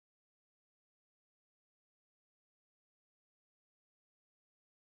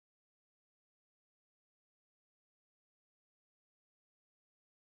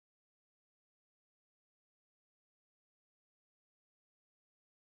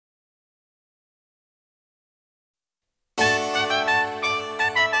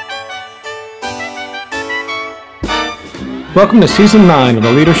Welcome to Season 9 of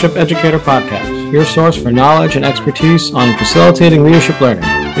the Leadership Educator Podcast, your source for knowledge and expertise on facilitating leadership learning.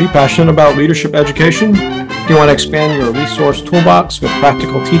 Are you passionate about leadership education? Do you want to expand your resource toolbox with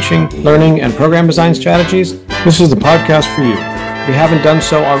practical teaching, learning, and program design strategies? This is the podcast for you. If you haven't done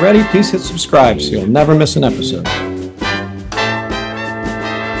so already, please hit subscribe so you'll never miss an episode.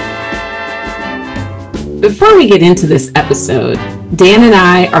 Before we get into this episode, Dan and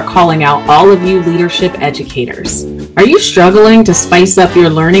I are calling out all of you leadership educators. Are you struggling to spice up your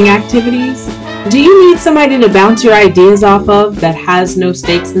learning activities? Do you need somebody to bounce your ideas off of that has no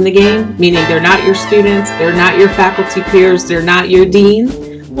stakes in the game? Meaning they're not your students, they're not your faculty peers, they're not your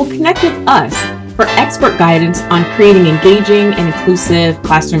dean? Well, connect with us for expert guidance on creating engaging and inclusive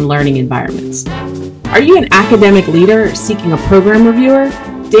classroom learning environments. Are you an academic leader seeking a program reviewer?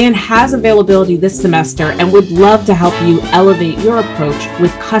 Dan has availability this semester and would love to help you elevate your approach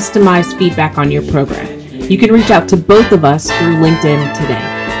with customized feedback on your program. You can reach out to both of us through LinkedIn today.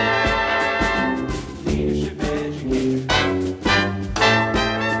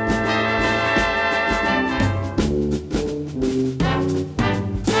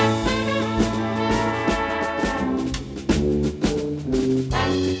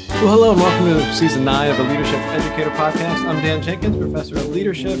 Well, hello and welcome to Season 9 of the Leadership Educator Podcast. I'm Dan Jenkins, Professor of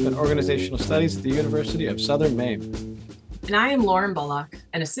Leadership and Organizational Studies at the University of Southern Maine. And I am Lauren Bullock,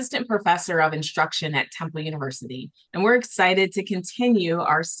 an Assistant Professor of Instruction at Temple University. And we're excited to continue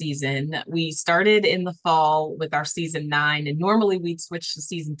our season. We started in the fall with our Season 9, and normally we'd switch to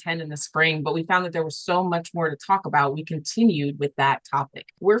Season 10 in the spring, but we found that there was so much more to talk about. We continued with that topic.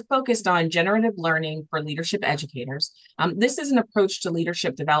 We're focused on generative learning for leadership educators. This is an approach to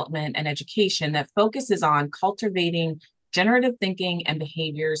leadership development and education that focuses on cultivating generative thinking and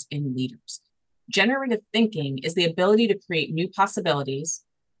behaviors in leaders. Generative thinking is the ability to create new possibilities,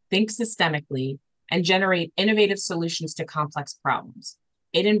 think systemically, and generate innovative solutions to complex problems.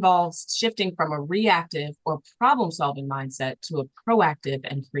 It involves shifting from a reactive or problem-solving mindset to a proactive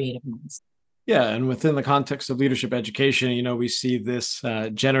and creative mindset. Yeah, and within the context of leadership education, we see this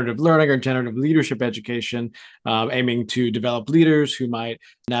generative learning or generative leadership education aiming to develop leaders who might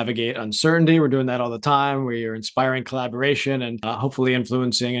navigate uncertainty. We're doing that all the time. We are inspiring collaboration and hopefully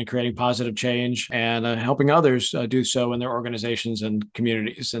influencing and creating positive change and helping others do so in their organizations and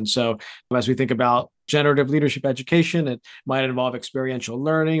communities. And so as we think about generative leadership education, it might involve experiential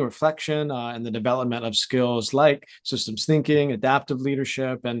learning, reflection, and the development of skills like systems thinking, adaptive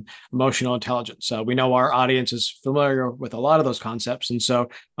leadership, and emotional intelligence. We know our audience is familiar with a lot of those concepts. And so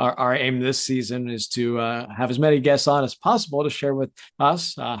our aim this season is to have as many guests on as possible to share with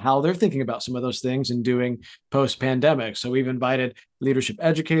us how they're thinking about some of those things and doing post-pandemic. So we've invited leadership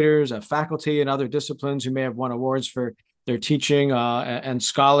educators, faculty, and other disciplines who may have won awards for their teaching and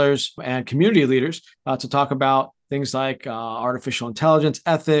scholars and community leaders to talk about things like artificial intelligence,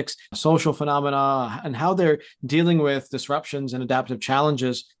 ethics, social phenomena, and how they're dealing with disruptions and adaptive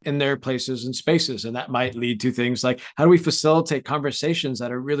challenges in their places and spaces. And that might lead to things like, how do we facilitate conversations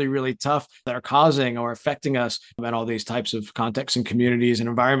that are really, really tough, that are causing or affecting us in all these types of contexts and communities and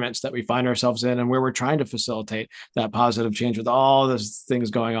environments that we find ourselves in, and where we're trying to facilitate that positive change with all those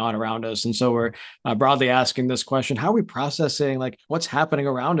things going on around us. And so we're broadly asking this question: how are we processing what's happening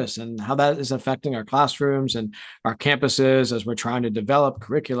around us and how that is affecting our classrooms and our campuses as we're trying to develop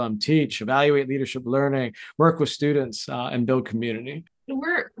curriculum, teach, evaluate leadership learning, work with students, and build community.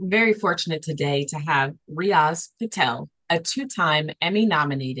 We're very fortunate today to have Riaz Patel, a two-time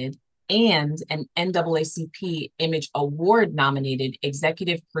Emmy-nominated and an NAACP Image Award nominated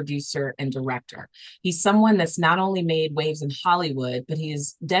executive producer and director. He's someone that's not only made waves in Hollywood, but he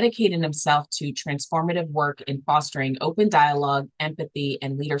has dedicated himself to transformative work in fostering open dialogue, empathy,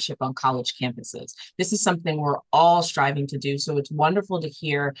 and leadership on college campuses. This is something we're all striving to do, so it's wonderful to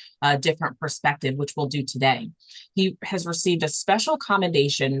hear a different perspective, which we'll do today. He has received a special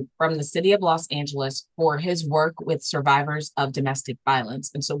commendation from the City of Los Angeles for his work with survivors of domestic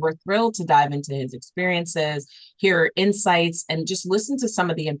violence. And so we're thrilled to dive into his experiences, hear insights, and just listen to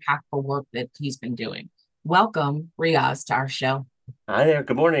some of the impactful work that he's been doing. Welcome, Riaz, to our show. Hi there.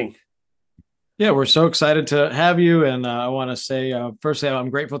 Good morning. Yeah, we're so excited to have you. And I want to say, firstly,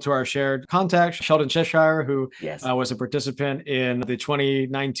 I'm grateful to our shared contact, Sheldon Cheshire, who was a participant in the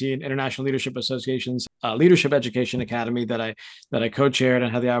 2019 International Leadership Association's Leadership Education Academy that I co-chaired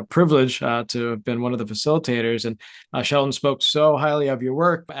and had the privilege to have been one of the facilitators. And Sheldon spoke so highly of your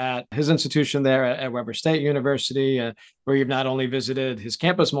work at his institution there at Weber State University, where you've not only visited his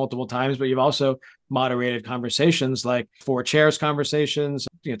campus multiple times, but you've also moderated conversations like four chairs conversations,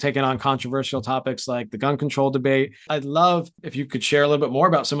 taking on controversial topics like the gun control debate. I'd love if you could share a little bit more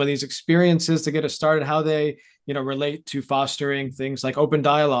about some of these experiences to get us started, how they, relate to fostering things like open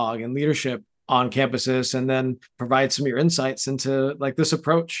dialogue and leadership on campuses, and then provide some of your insights into like this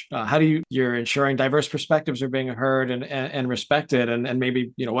approach. How do you're ensuring diverse perspectives are being heard and respected, and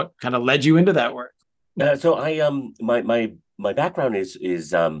maybe, what kind of led you into that work? So I my background is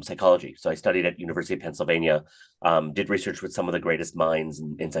psychology. So I studied at University of Pennsylvania, did research with some of the greatest minds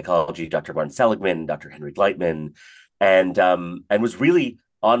in psychology, Dr. Martin Seligman, Dr. Henry Gleitman, and was really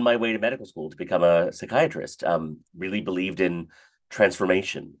on my way to medical school to become a psychiatrist. Really believed in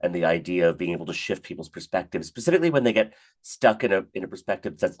transformation and the idea of being able to shift people's perspectives, specifically when they get stuck in a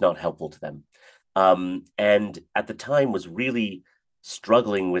perspective that's not helpful to them. And at the time was really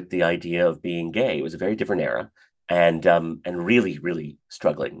struggling with the idea of being gay. It was a very different era, and really, really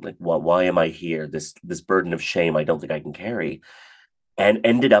struggling. Like, why am I here? This burden of shame I don't think I can carry. And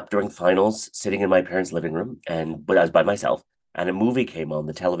ended up during finals sitting in my parents' living room, but I was by myself, and a movie came on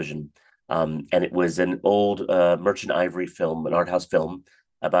the television, and it was an old Merchant Ivory film, an art house film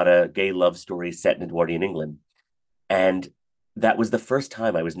about a gay love story set in Edwardian England, and that was the first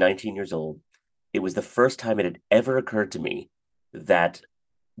time. I was 19 years old. It was the first time it had ever occurred to me that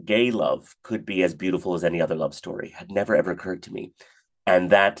gay love could be as beautiful as any other love story. It had never ever occurred to me. And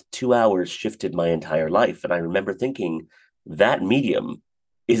that 2 hours shifted my entire life. And I remember thinking that medium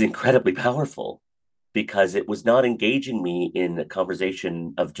is incredibly powerful because it was not engaging me in a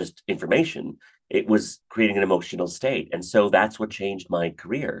conversation of just information. It was creating an emotional state. And so that's what changed my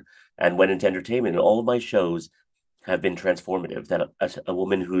career and went into entertainment. And all of my shows have been transformative. That a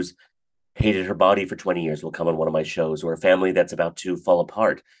woman who's hated her body for 20 years will come on one of my shows, or a family that's about to fall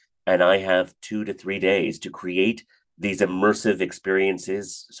apart. And I have 2 to 3 days to create these immersive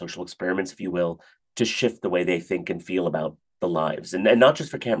experiences, social experiments, if you will, to shift the way they think and feel about the lives, and not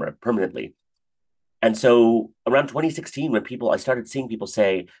just for camera, permanently. And so around 2016, when I started seeing people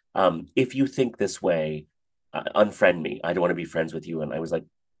say, if you think this way, unfriend me. I don't want to be friends with you. And I was like,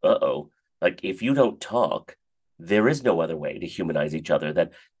 uh-oh, like if you don't talk, there is no other way to humanize each other.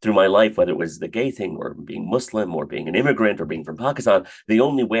 That through my life, whether it was the gay thing or being Muslim or being an immigrant or being from Pakistan, the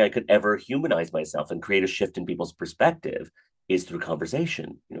only way I could ever humanize myself and create a shift in people's perspective is through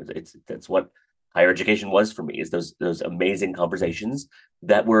conversation. That's what higher education was for me, is those amazing conversations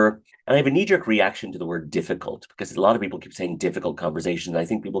that were, and I have a knee-jerk reaction to the word difficult, because a lot of people keep saying difficult conversations. I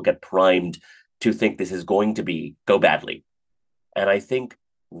think people get primed to think this is going to go badly. And I think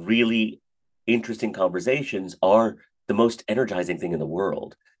really interesting conversations are the most energizing thing in the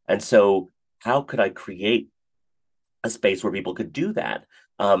world. And so how could I create a space where people could do that?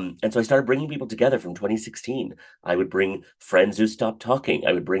 And so I started bringing people together from 2016. I would bring friends who stopped talking.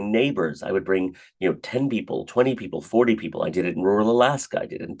 I would bring neighbors. I would bring, 10 people, 20 people, 40 people. I did it in rural Alaska. I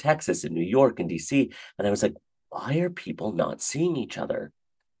did it in Texas, in New York, in DC. And I was like, why are people not seeing each other?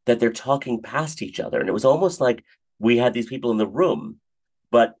 That they're talking past each other. And it was almost like we had these people in the room,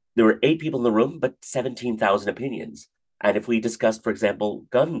 but there were 8 people in the room, but 17,000 opinions. And if we discussed, for example,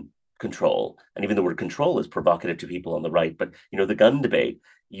 gun control, and even the word control is provocative to people on the right, but the gun debate,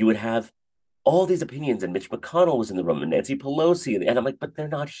 you would have all these opinions, and Mitch McConnell was in the room, and Nancy Pelosi, and I'm like, but they're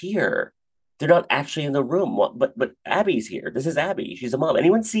not here. They're not actually in the room. But Abby's here. This is Abby. She's a mom.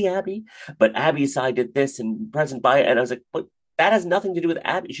 Anyone see Abby? But Abby's side did this, and President Biden, and I was like, but that has nothing to do with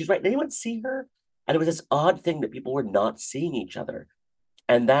Abby. She's right. Anyone see her? And it was this odd thing that people were not seeing each other.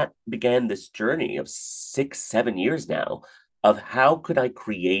 And that began this journey of 6, 7 years now of how could I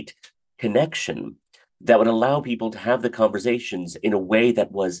create connection that would allow people to have the conversations in a way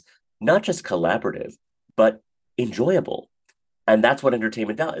that was not just collaborative, but enjoyable. And that's what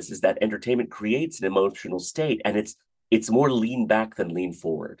entertainment does, is that entertainment creates an emotional state, and it's more lean back than lean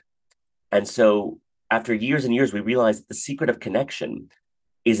forward. And so after years and years, we realized that the secret of connection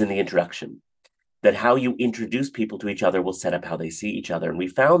is in the introduction, that how you introduce people to each other will set up how they see each other. And we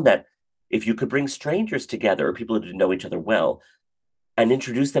found that if you could bring strangers together, or people who didn't know each other well, and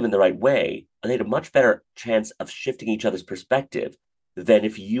introduce them in the right way, they had a much better chance of shifting each other's perspective than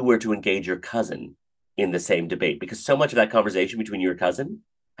if you were to engage your cousin in the same debate, because so much of that conversation between your cousin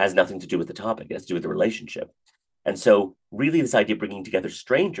has nothing to do with the topic. It has to do with the relationship. And so really this idea of bringing together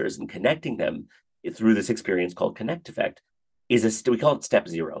strangers and connecting them through this experience called Connect Effect we call it step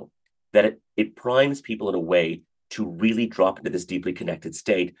 0, that it primes people in a way to really drop into this deeply connected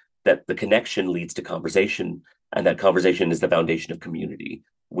state, that the connection leads to conversation, and that conversation is the foundation of community,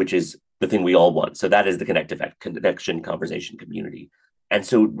 which is the thing we all want. So that is the Connect Effect: connection, conversation, community. And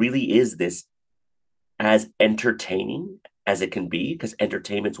so it really is this as entertaining as it can be, because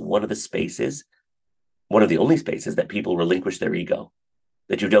entertainment's one of the only spaces that people relinquish their ego.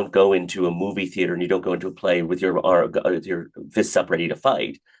 That you don't go into a movie theater and you don't go into a play with your fists up ready to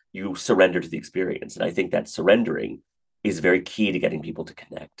fight. You surrender to the experience. And I think that surrendering is very key to getting people to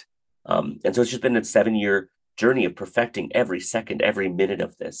connect. And so it's just been a 7-year journey of perfecting every second, every minute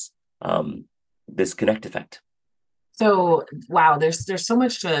of this connect effect. So wow, there's so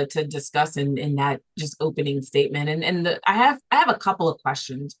much to discuss in that just opening statement, I have a couple of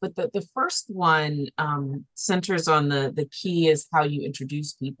questions, but the first one centers on the key is how you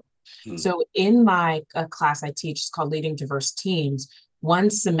introduce people. So in my class I teach, it's called Leading Diverse Teams.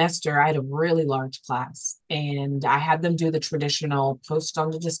 One semester, I had a really large class, and I had them do the traditional post on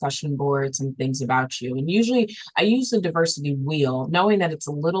the discussion board some things about you. And usually I use the diversity wheel, knowing that it's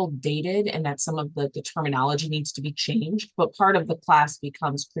a little dated and that some of the terminology needs to be changed. But part of the class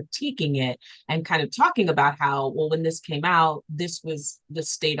becomes critiquing it and kind of talking about how, well, when this came out, this was the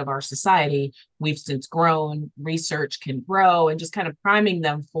state of our society. We've since grown, research can grow, and just kind of priming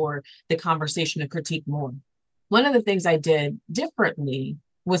them for the conversation to critique more. One of the things I did differently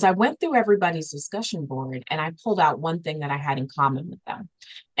was I went through everybody's discussion board and I pulled out one thing that I had in common with them.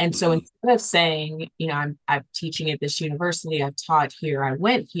 And so instead of saying, I'm teaching at this university, I've taught here, I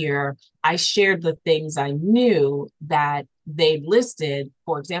went here, I shared the things I knew that they listed.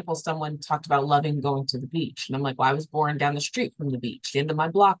 For example, someone talked about loving going to the beach. And I'm like, well, I was born down the street from the beach. The end of my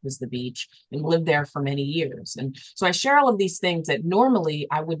block was the beach and lived there for many years. And so I share all of these things that normally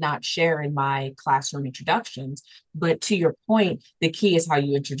I would not share in my classroom introductions. But to your point, the key is how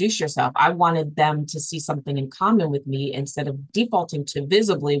you introduce yourself. I wanted them to see something in common with me instead of defaulting to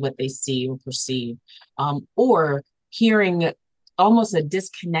visibly what they see or perceive, or hearing almost a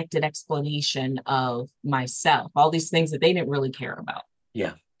disconnected explanation of myself, all these things that they didn't really care about.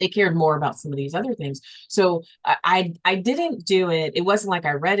 Yeah. They cared more about some of these other things. So I didn't do it. It wasn't like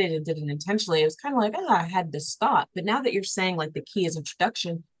I read it and did it intentionally. It was kind of like, I had this thought. But now that you're saying like the key is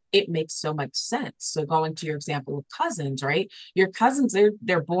introduction, it makes so much sense. So going to your example of cousins, right? Your cousins,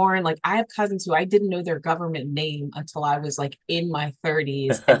 they're born, like I have cousins who I didn't know their government name until I was like in my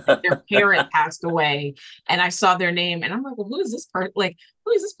 30s and their parent passed away and I saw their name and I'm like, well, who is this person? Like,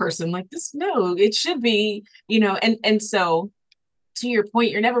 who is this person? Like this, no, it should be, and so to your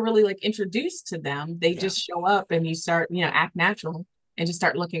point, you're never really like introduced to them. They just show up and you start, act natural and just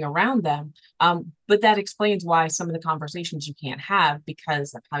start looking around them. But that explains why some of the conversations you can't have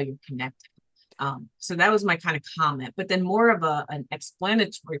because of how you're connected. So that was my kind of comment. But then more of an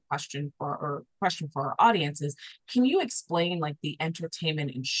explanatory question for our audience is, can you explain like the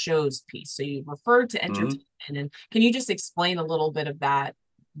entertainment and shows piece? So you referred to entertainment, and can you just explain a little bit of that?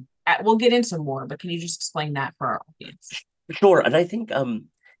 We'll get into more, but can you just explain that for our audience? Sure. And I think,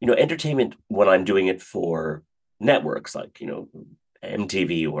 entertainment, when I'm doing it for networks like,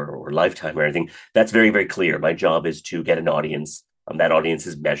 MTV or Lifetime or anything, that's very, very clear. My job is to get an audience. That audience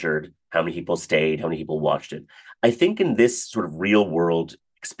is measured, how many people stayed, how many people watched it. I think in this sort of real world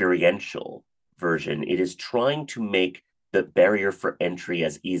experiential version, it is trying to make the barrier for entry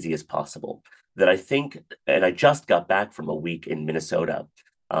as easy as possible. That I think, and I just got back from a week in Minnesota,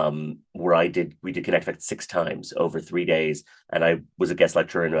 where we did Connect Effect 6 times over 3 days, and I was a guest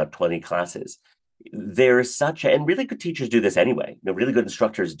lecturer in about 20 classes. There is and really good teachers do this anyway. Really good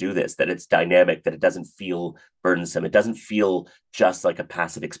instructors do this, that it's dynamic, that it doesn't feel burdensome. It doesn't feel just like a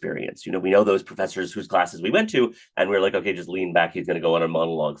passive experience. We know those professors whose classes we went to, and we're like, okay, just lean back. He's going to go on a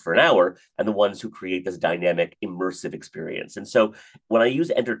monologue for an hour. And the ones who create this dynamic, immersive experience. And so when I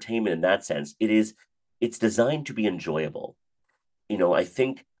use entertainment in that sense, it's designed to be enjoyable. I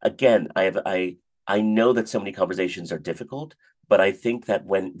think, again, I know that so many conversations are difficult, but I think that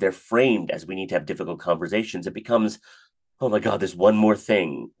when they're framed as we need to have difficult conversations, it becomes, oh my God, there's one more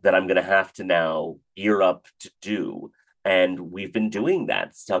thing that I'm going to have to now gear up to do. And we've been doing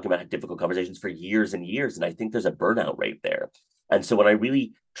that, talking about difficult conversations for years and years. And I think there's a burnout rate there. And so when I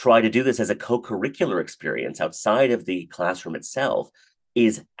really try to do this as a co-curricular experience outside of the classroom itself,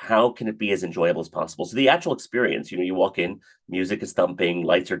 is how can it be as enjoyable as possible? So the actual experience, you walk in, music is thumping,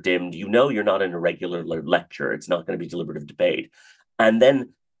 lights are dimmed, you're not in a regular lecture. It's not going to be deliberative debate. And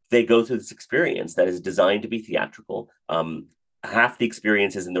then they go through this experience that is designed to be theatrical. Half the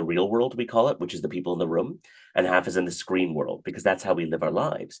experience is in the real world, we call it, which is the people in the room, and half is in the screen world, because that's how we live our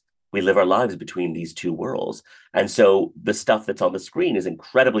lives. We live our lives between these two worlds. And so the stuff that's on the screen is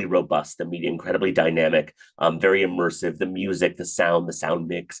incredibly robust, the media incredibly dynamic, very immersive, the music, the sound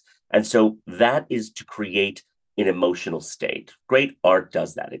mix. And so that is to create an emotional state. Great art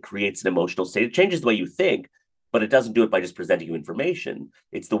does that. It creates an emotional state. It changes the way you think, but it doesn't do it by just presenting you information.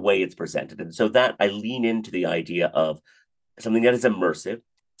 It's the way it's presented. And so that I lean into the idea of something that is immersive,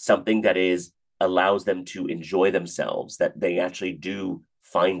 something that is allows them to enjoy themselves, that they actually do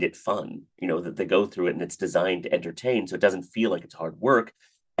find it fun, that they go through it and it's designed to entertain. So it doesn't feel like it's hard work.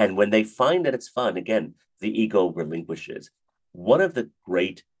 And when they find that it's fun, again, the ego relinquishes. One of the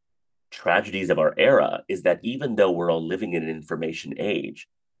great tragedies of our era is that even though we're all living in an information age,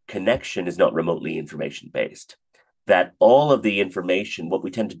 connection is not remotely information based. That all of the information, what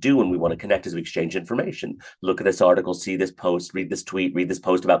we tend to do when we want to connect is we exchange information. Look at this article, see this post, read this tweet, read this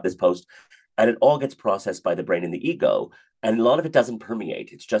post about this post. And it all gets processed by the brain and the ego. And a lot of it doesn't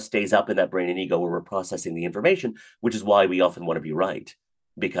permeate. It just stays up in that brain and ego where we're processing the information, which is why we often want to be right,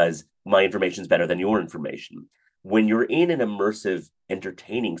 because my information is better than your information. When you're in an immersive,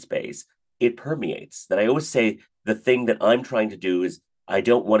 entertaining space, it permeates. That I always say the thing that I'm trying to do is I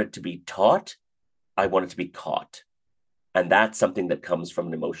don't want it to be taught, I want it to be caught. And that's something that comes from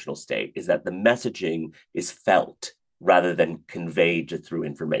an emotional state, is that the messaging is felt rather than conveyed through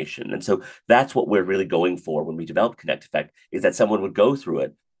information. And so that's what we're really going for when we develop Connect Effect, is that someone would go through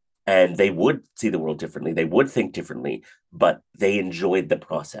it and they would see the world differently, they would think differently, but they enjoyed the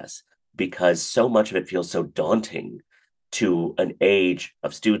process, because so much of it feels so daunting to an age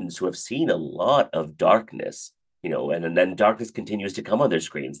of students who have seen a lot of darkness, and then darkness continues to come on their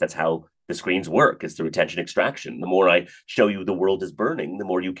screens. That's how the screens work, is through attention extraction. The more I show you the world is burning, the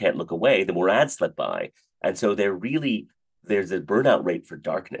more you can't look away, the more ads slip by. And so there's a burnout rate for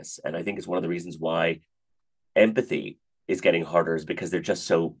darkness. And I think it's one of the reasons why empathy is getting harder, is because they're just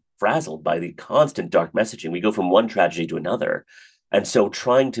so frazzled by the constant dark messaging. We go from one tragedy to another. And so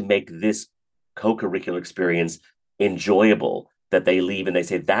trying to make this co-curricular experience enjoyable, that they leave and they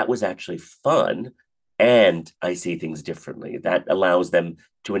say, that was actually fun, and I see things differently. That allows them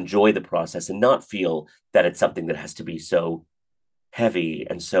to enjoy the process and not feel that it's something that has to be so heavy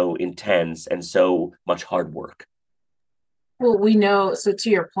and so intense and so much hard work. Well, we know, so to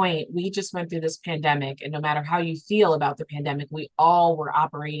your point, we just went through this pandemic, and no matter how you feel about the pandemic, we all were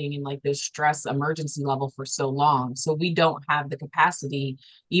operating in like this stress emergency level for so long. So we don't have the capacity,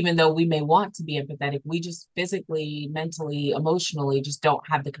 even though we may want to be empathetic, we just physically, mentally, emotionally just don't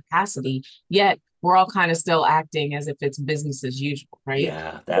have the capacity. Yet we're all kind of still acting as if it's business as usual, right?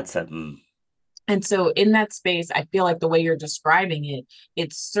 Yeah, that's a And so in that space, I feel like the way you're describing it,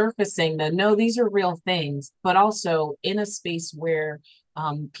 it's surfacing that no, these are real things, but also in a space where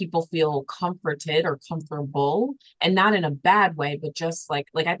people feel comforted or comfortable, and not in a bad way, but just like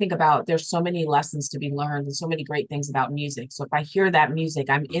I think about, there's so many lessons to be learned and so many great things about music. So if I hear that music,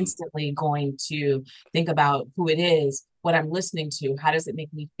 I'm instantly going to think about who it is, what I'm listening to, how does it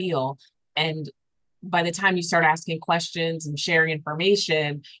make me feel? And by the time you start asking questions and sharing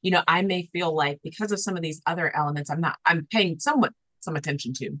information, I may feel like, because of some of these other elements I'm paying somewhat some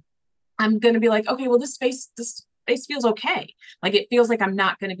attention to, I'm going to be like, okay, well, this space feels okay. Like it feels like I'm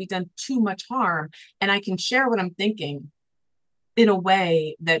not going to be done too much harm, and I can share what I'm thinking in a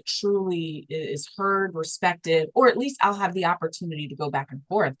way that truly is heard, respected, or at least I'll have the opportunity to go back and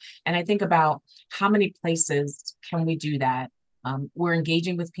forth. And I think about how many places can we do that? We're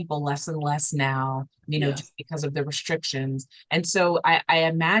engaging with people less and less now, yeah. just because of the restrictions. And so I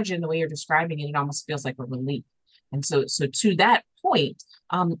imagine the way you're describing it, it almost feels like a relief. And so to that point,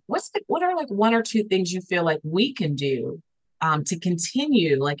 what are like one or two things you feel like we can do to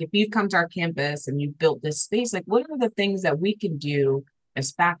continue? Like if you've come to our campus and you've built this space, like what are the things that we can do as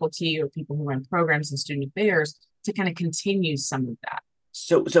faculty or people who run programs and student affairs to kind of continue some of that?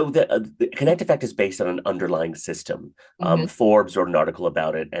 So the Connect Effect is based on an underlying system. Mm-hmm. Forbes wrote an article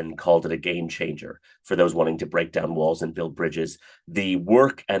about it and called it a game changer for those wanting to break down walls and build bridges. The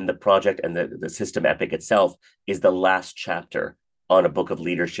work and the project and the system epic itself is the last chapter on a book of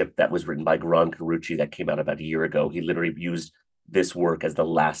leadership that was written by Garan Carucci that came out about a year ago. He literally used this work as the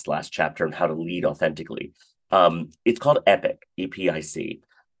last chapter on how to lead authentically. It's called EPIC, EPIC.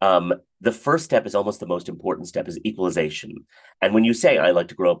 The first step is almost the most important step, is equalization. And when you say, I like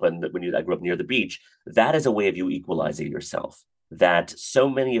to grow up, and I grew up near the beach, that is a way of you equalizing yourself. That so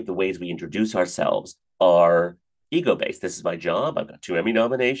many of the ways we introduce ourselves are ego-based. This is my job. I've got 2 Emmy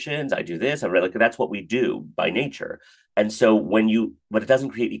nominations. I do this. That's what we do by nature. And so but it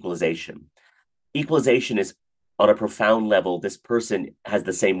doesn't create equalization. Equalization is on a profound level, this person has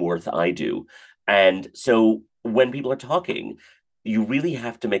the same worth I do. And so when people are talking, you really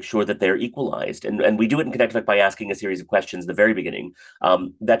have to make sure that they're equalized. And we do it in Connect Effect by asking a series of questions at the very beginning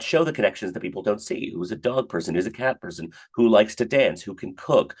that show the connections that people don't see. Who's a dog person? Who's a cat person? Who likes to dance? Who can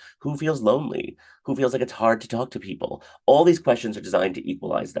cook? Who feels lonely? Who feels like it's hard to talk to people? All these questions are designed to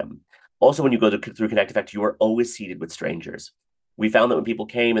equalize them. Also, when you go through Connect Effect, you are always seated with strangers. We found that when people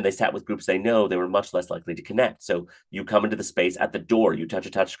came and they sat with groups they know, they were much less likely to connect. So you come into the space at the door, you touch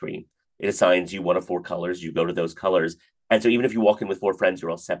a touch screen. It assigns you one of 4 colors. You go to those colors. And so even if you walk in with 4 friends,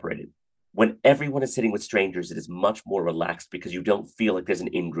 you're all separated. When everyone is sitting with strangers, it is much more relaxed because you don't feel like there's an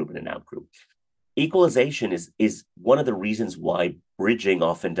in-group and an out-group. Equalization is one of the reasons why bridging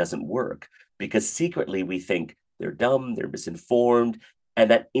often doesn't work, because secretly we think they're dumb, they're misinformed, and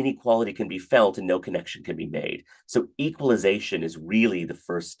that inequality can be felt and no connection can be made. So equalization is really the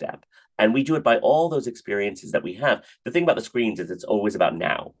first step. And we do it by all those experiences that we have. The thing about the screens is it's always about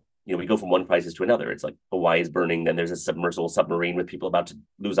now. We go from one crisis to another. It's like Hawaii is burning, then there's a submersible submarine with people about to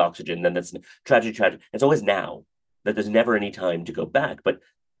lose oxygen, then that's tragedy. It's always now. That there's never any time to go back. But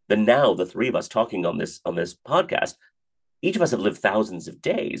the now, the three of us talking on this podcast, each of us have lived thousands of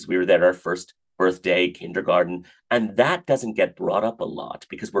days. We were there at our first birthday, kindergarten, and that doesn't get brought up a lot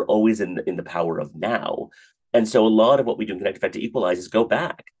because we're always in the power of now. And so a lot of what we do in Connect Effect to Equalize is go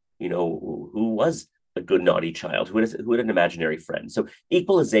back. Who was a good naughty child? Who had an imaginary friend? So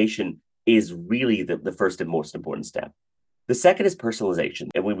equalization is really the first and most important step. The second is personalization.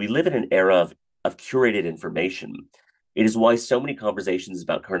 And when we live in an era of curated information, it is why so many conversations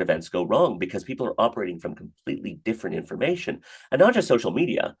about current events go wrong, because people are operating from completely different information. And not just social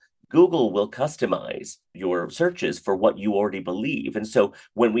media. Google will customize your searches for what you already believe. And so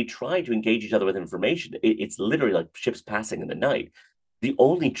when we try to engage each other with information, it's literally like ships passing in the night. The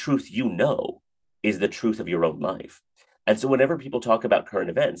only truth you know is the truth of your own life. And so whenever people talk about current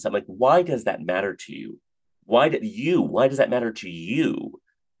events, I'm like, why does that matter to you? Why does that matter to you?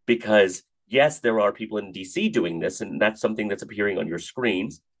 Because yes, there are people in DC doing this, and that's something that's appearing on your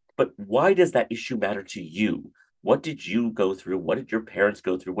screens. But why does that issue matter to you? What did you go through? What did your parents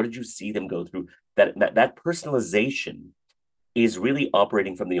go through? What did you see them go through? That personalization is really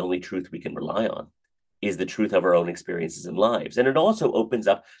operating from the only truth we can rely on, is the truth of our own experiences and lives. And it also opens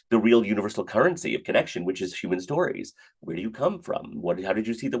up the real universal currency of connection, which is human stories. Where do you come from? How did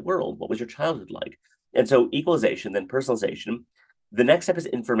you see the world? What was your childhood like? And so equalization, then personalization. The next step is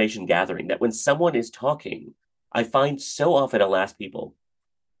information gathering, that when someone is talking, I find so often I'll ask people,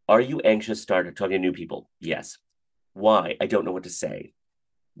 are you anxious to start talking to new people? Yes. Why? I don't know what to say.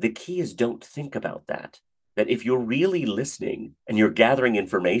 The key is don't think about that. That if you're really listening and you're gathering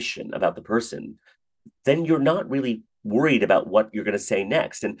information about the person, then you're not really worried about what you're going to say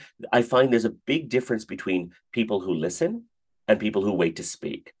next. And I find there's a big difference between people who listen and people who wait to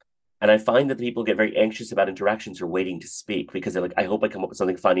speak. And I find that people get very anxious about interactions or waiting to speak because they're like, I hope I come up with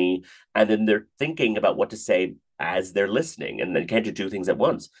something funny. And then they're thinking about what to say as they're listening, and then can't do 2 things at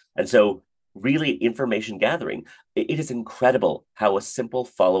once. And so really information gathering, it is incredible how a simple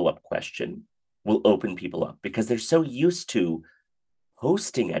follow-up question will open people up because they're so used to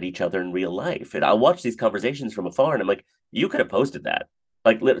posting at each other in real life. And I'll watch these conversations from afar and I'm like, you could have posted that.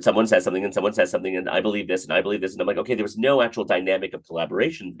 Like someone says something and someone says something and I believe this and I believe this. And I'm like, okay, there was no actual dynamic of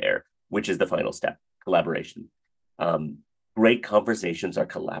collaboration there, which is the final step, collaboration. Great conversations are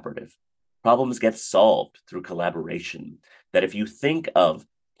collaborative. Problems get solved through collaboration. That if you think of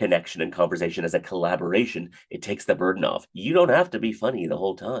connection and conversation as a collaboration, it takes the burden off. You don't have to be funny the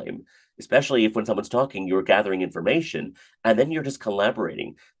whole time, especially if when someone's talking, you're gathering information and then you're just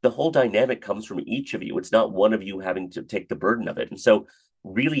collaborating. The whole dynamic comes from each of you. It's not one of you having to take the burden of it. And so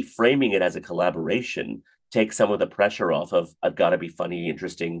really framing it as a collaboration takes some of the pressure off of, I've got to be funny,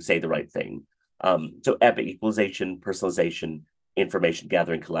 interesting, say the right thing. So epic equalization, personalization, information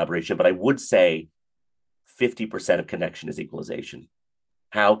gathering, collaboration. But I would say 50% of connection is equalization.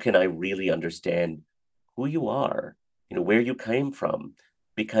 How can I really understand who you are, where you came from?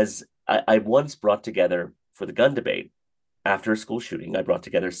 Because I once brought together, for the gun debate, after a school shooting, I brought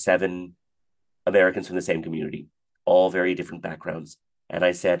together 7 Americans from the same community, all very different backgrounds. And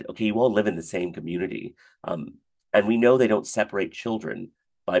I said, okay, you all live in the same community. And we know they don't separate children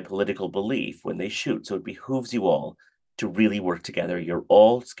by political belief when they shoot. So it behooves you all to really work together. You're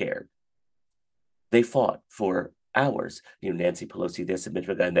all scared. They fought for hours, Nancy Pelosi, this and Mitch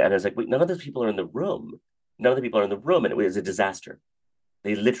McConnell. And I was like, wait, none of those people are in the room. None of the people are in the room. And it was a disaster.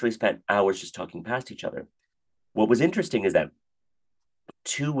 They literally spent hours just talking past each other. What was interesting is that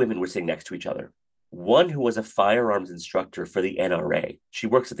 2 women were sitting next to each other. One who was a firearms instructor for the NRA. She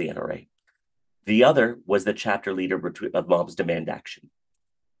works at the NRA. The other was the chapter leader of Moms Demand Action.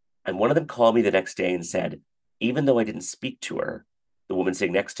 And one of them called me the next day and said, even though I didn't speak to her, the woman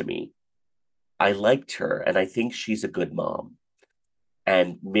sitting next to me, I liked her and I think she's a good mom.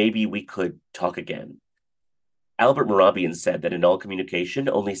 And maybe we could talk again. Albert Mehrabian said that in all communication,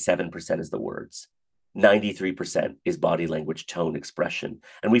 only 7% is the words. 93% is body language, tone, expression.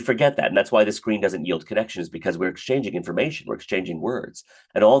 And we forget that. And that's why the screen doesn't yield connections, because we're exchanging information, we're exchanging words,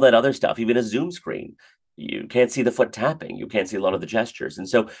 and all that other stuff. Even a Zoom screen, you can't see the foot tapping, you can't see a lot of the gestures. And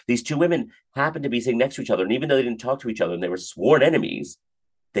so these two women happened to be sitting next to each other. And even though they didn't talk to each other and they were sworn enemies,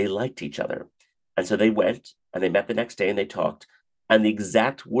 they liked each other. And so they went and they met the next day and they talked. And the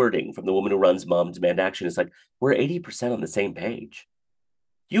exact wording from the woman who runs Mom Demand Action is like, we're 80% on the same page.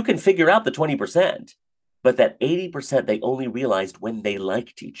 You can figure out the 20%, but that 80% they only realized when they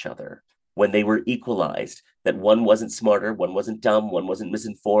liked each other, when they were equalized, that one wasn't smarter, one wasn't dumb, one wasn't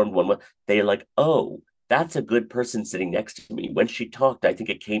misinformed, they're like, oh, that's a good person sitting next to me. When she talked, I think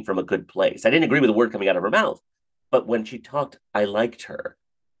it came from a good place. I didn't agree with the word coming out of her mouth, but when she talked, I liked her.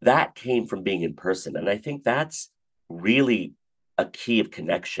 That came from being in person. And I think that's really a key of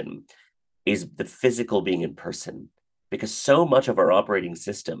connection, is the physical being in person, because so much of our operating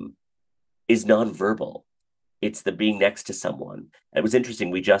system is nonverbal. It's the being next to someone. And it was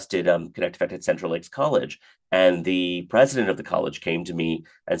interesting. We just did Connect Effect at Central Lakes College, and the president of the college came to me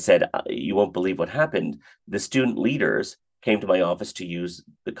and said, you won't believe what happened. The student leaders came to my office to use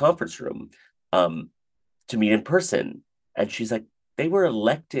the conference room to meet in person. And she's like, they were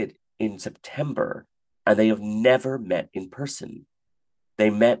elected in September and they have never met in person. They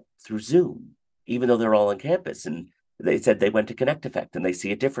met through Zoom, even though they're all on campus. And they said they went to Connect Effect and they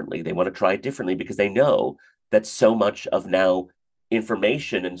see it differently. They want to try it differently because they know that so much of now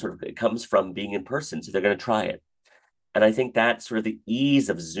information and sort of it comes from being in person. So they're going to try it. And I think that sort of the ease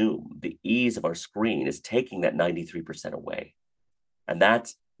of Zoom, the ease of our screen is taking that 93% away. And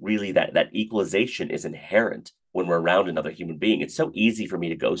that's really that equalization is inherent when we're around another human being. It's so easy for me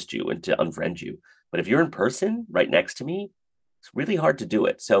to ghost you and to unfriend you. But if you're in person right next to me, it's really hard to do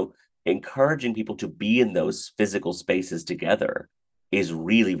it. So encouraging people to be in those physical spaces together is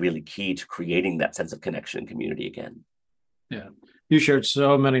really, really key to creating that sense of connection and community again. Yeah, you shared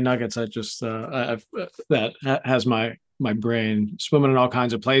so many nuggets. I just that has my brain swimming in all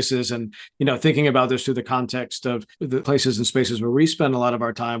kinds of places, and thinking about this through the context of the places and spaces where we spend a lot of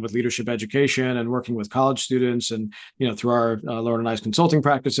our time with leadership education and working with college students, and through our Lauren and I's consulting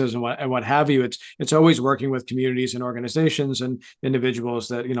practices and what have you. It's always working with communities and organizations and individuals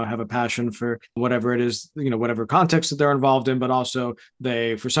that have a passion for whatever it is, whatever context that they're involved in, but also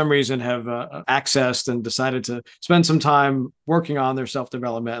they for some reason have accessed and decided to spend some time working on their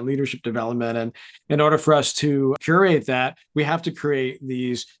self-development and leadership development. And in order for us to curate that, we have to create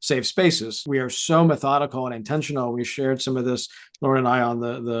these safe spaces. We are so methodical and intentional. We shared some of this, Lauren and I, on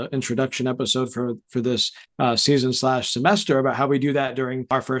the introduction episode for this season/semester, about how we do that during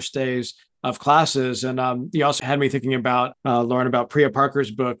our first days of classes. And you also had me thinking about, Lauren, about Priya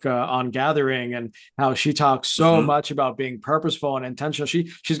Parker's book on gathering, and how she talks so much about being purposeful and intentional.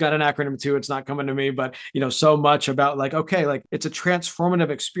 She's got an acronym too. It's not coming to me, but so much about like it's a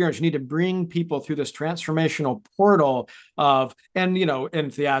transformative experience. You need to bring people through this transformational portal of, and in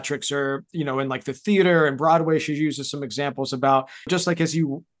theatrics, or in like the theater and Broadway. She uses some examples about just like as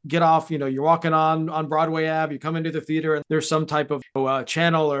you get off, you're walking on Broadway Ave, you come into the theater and there's some type of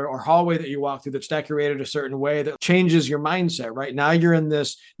channel or hallway that you walk through that's decorated a certain way that changes your mindset, right? Now you're in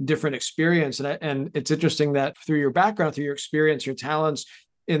this different experience. And it's interesting that through your background, through your experience, your talents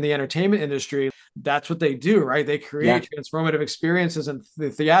in the entertainment industry, that's what they do, right? They create transformative experiences and the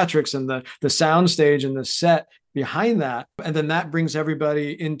theatrics and the sound stage and the set behind that. And then that brings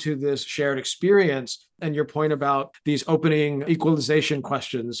everybody into this shared experience. And your point about these opening equalization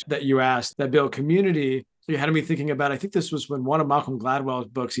questions that you asked that build community, you had me thinking about, I think this was when one of Malcolm Gladwell's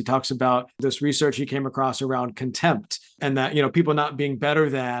books, he talks about this research he came across around contempt, and that, people not being better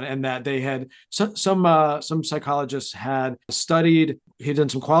than, and that they had some psychologists had studied, he'd done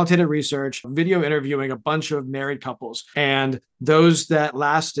some qualitative research, video interviewing a bunch of married couples, and those that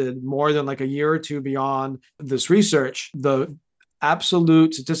lasted more than like a year or two beyond this research, the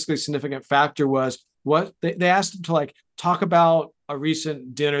absolute statistically significant factor was what they asked them to like talk about a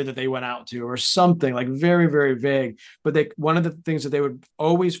recent dinner that they went out to or something like very, very vague. But one of the things that they would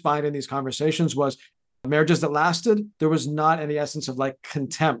always find in these conversations was marriages that lasted, there was not any essence of like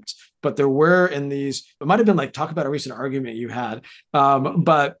contempt, but there were in these, it might've been like, talk about a recent argument you had.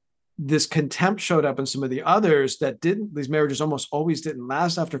 But this contempt showed up in some of the others that didn't, these marriages almost always didn't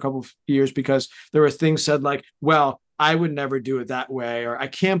last after a couple of years, because there were things said like, well, I would never do it that way, or I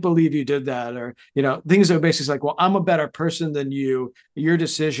can't believe you did that, or, things that are basically like, well, I'm a better person than you, your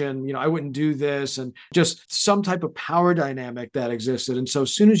decision, I wouldn't do this, and just some type of power dynamic that existed. And so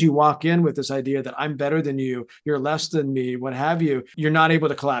as soon as you walk in with this idea that I'm better than you, you're less than me, what have you, you're not able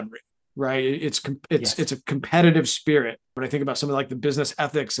to collaborate. right? Yes. It's a competitive spirit. When I think about some of like the business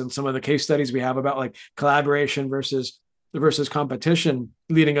ethics and some of the case studies we have about like collaboration versus competition,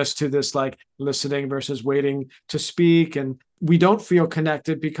 leading us to this like listening versus waiting to speak, and we don't feel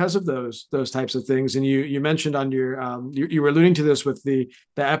connected because of those types of things. And you mentioned on your you were alluding to this with the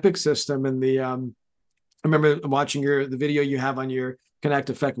epic system and the I remember watching the video you have on your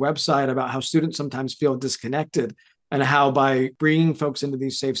Connect Effect website about how students sometimes feel disconnected, and how by bringing folks into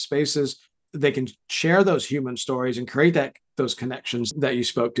these safe spaces, they can share those human stories and create those connections that you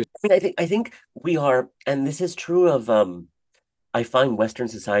spoke to. I mean, I think we are, and this is true of I find Western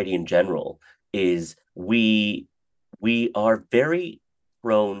society in general is we are very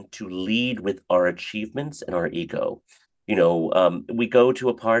prone to lead with our achievements and our ego. We go to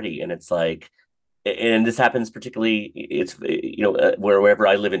a party and it's like, and this happens particularly, it's wherever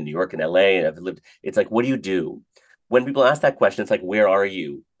I live in New York and LA, and I've lived, it's like, what do you do? When people ask that question, it's like, where are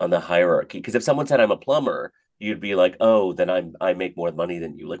you on the hierarchy? Because if someone said I'm a plumber, you'd be like, oh, then I make more money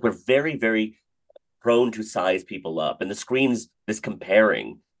than you. Like we're very, very prone to size people up. And the screens, this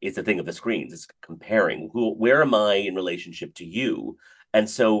comparing is the thing of the screens. It's comparing where am I in relationship to you? And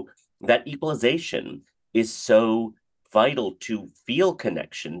so that equalization is so vital to feel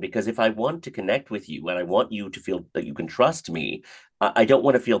connection, because if I want to connect with you and I want you to feel that you can trust me, I don't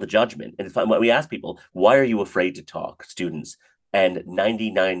want to feel the judgment. And when we ask people, why are you afraid to talk, students? And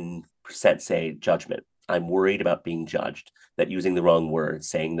 99% say judgment. I'm worried about being judged, that using the wrong word,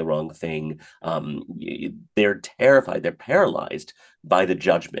 saying the wrong thing, they're terrified, they're paralyzed by the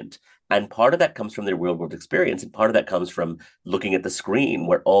judgment. And part of that comes from their real world experience. And part of that comes from looking at the screen,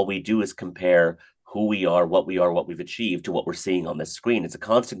 where all we do is compare who we are, what we've achieved to what we're seeing on this screen. It's a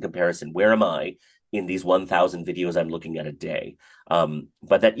constant comparison. Where am I in these 1,000 videos I'm looking at a day?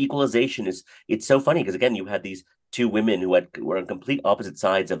 But that equalization it's so funny because, again, you had these two women who were on complete opposite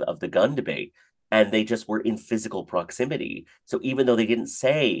sides of the gun debate, and they just were in physical proximity. So even though they didn't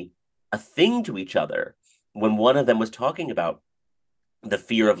say a thing to each other, when one of them was talking about the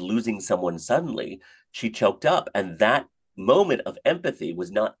fear of losing someone suddenly, she choked up. And that moment of empathy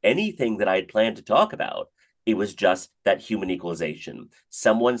was not anything that I had planned to talk about. It was just that human equalization.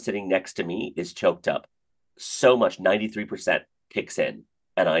 Someone sitting next to me is choked up. So much, 93% kicks in,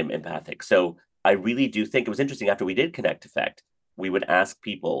 and I'm empathic. So I really do think it was interesting after we did Connect Effect, we would ask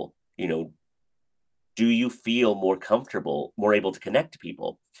people, do you feel more comfortable, more able to connect to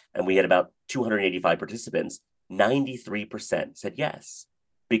people? And we had about 285 participants. 93% said yes,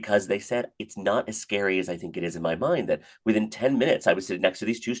 because they said it's not as scary as I think it is in my mind. That within 10 minutes, I was sitting next to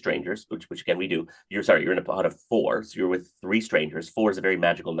these two strangers, which again we do. You're in a pod of four, so you're with three strangers. Four is a very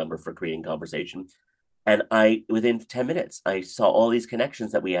magical number for creating conversation. And within 10 minutes, I saw all these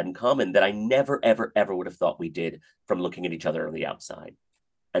connections that we had in common that I never, ever, ever would have thought we did from looking at each other on the outside.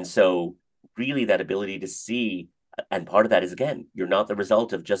 And so really that ability to see, and part of that is, again, you're not the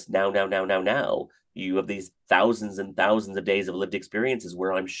result of just now. You have these thousands and thousands of days of lived experiences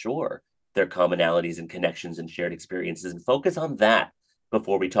where I'm sure there are commonalities and connections and shared experiences, and focus on that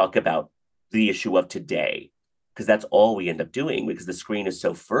before we talk about the issue of today, because that's all we end up doing, because the screen is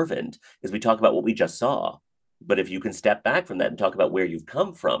so fervent, is we talk about what we just saw. But if you can step back from that and talk about where you've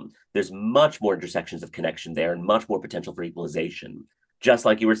come from, there's much more intersections of connection there and much more potential for equalization. Just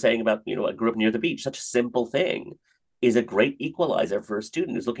like you were saying about, I grew up near the beach, such a simple thing is a great equalizer for a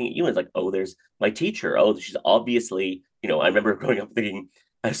student who's looking at you and is like, oh, there's my teacher. Oh, she's obviously, I remember growing up thinking,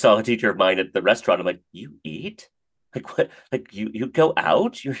 I saw a teacher of mine at the restaurant. I'm like, you eat? Like what? Like you go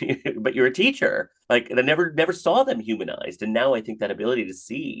out, but you're a teacher. Like, and I never saw them humanized. And now I think that ability to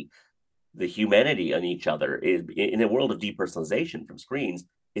see the humanity on each other is, in a world of depersonalization from screens,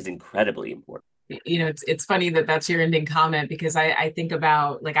 is incredibly important. It's funny that that's your ending comment, because I think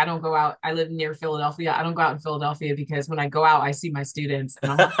about, like, I don't go out. I live near Philadelphia. I don't go out in Philadelphia because when I go out, I see my students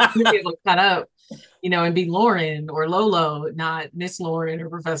and I'm like, to be able to cut up, and be Lauren or Lolo, not Miss Lauren or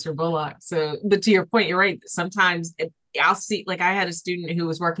Professor Bullock. So, but to your point, you're right. Sometimes I'll see, like, I had a student who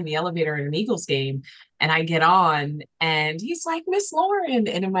was working the elevator in an Eagles game, and I get on and he's like, Miss Lauren.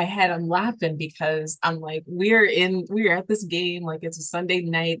 And in my head, I'm laughing because I'm like, we're at this game. Like, it's a Sunday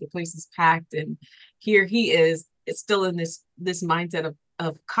night, the place is packed. And here he is, it's still in this mindset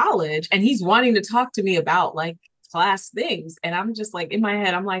of college. And he's wanting to talk to me about like class things. And I'm just like, in my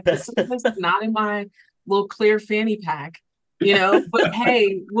head, I'm like, this is not in my little clear fanny pack, but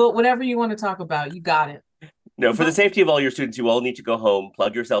hey, well, whatever you want to talk about, you got it. No, for the safety of all your students, you all need to go home,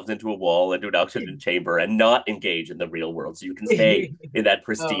 plug yourselves into a wall, and do an oxygen chamber, and not engage in the real world, so you can stay in that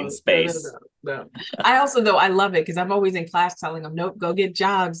pristine space. No. I also, though, I love it because I'm always in class telling them, nope, go get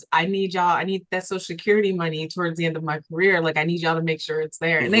jobs. I need y'all. I need that Social Security money towards the end of my career. Like, I need y'all to make sure it's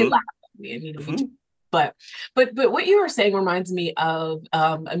there. And they laugh. I mean, we do, Mhm. but what you were saying reminds me of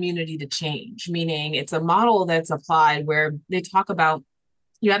immunity to change, meaning it's a model that's applied where they talk about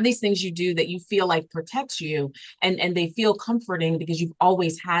you have these things you do that you feel like protects you, and they feel comforting because you've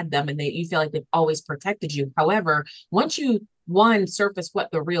always had them, and you feel like they've always protected you. However, once you one surface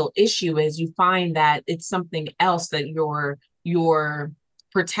what the real issue is, you find that it's something else that you're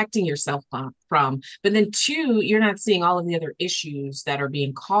protecting yourself from. But then two, you're not seeing all of the other issues that are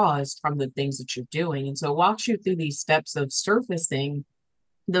being caused from the things that you're doing. And so it walks you through these steps of surfacing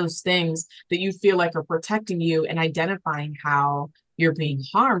those things that you feel like are protecting you and identifying how you're being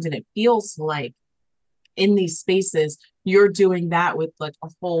harmed. And it feels like in these spaces, you're doing that with like a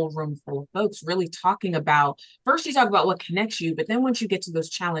whole room full of folks, really talking about, first you talk about what connects you, but then once you get to those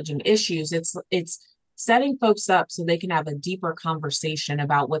challenging issues, it's setting folks up so they can have a deeper conversation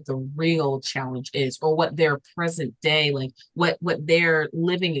about what the real challenge is, or what their present day, like what their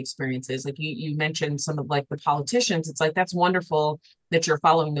living experience is. Like you mentioned some of like the politicians, it's like that's wonderful that you're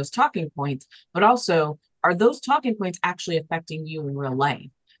following those talking points, but also are those talking points actually affecting you in real life?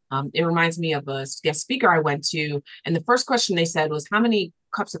 It reminds me of a guest speaker I went to, and the first question they said was, how many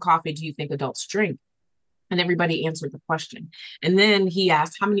cups of coffee do you think adults drink? And everybody answered the question. And then he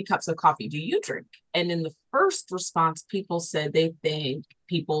asked, how many cups of coffee do you drink? And in the first response, people said they think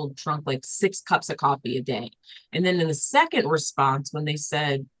people drunk like 6 cups of coffee a day. And then in the second response, when they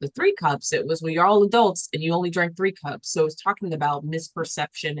said the 3 cups, it was, well, you're all adults and you only drank 3 cups. So it's talking about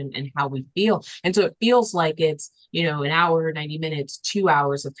misperception and how we feel. And so it feels like it's, an hour, 90 minutes, 2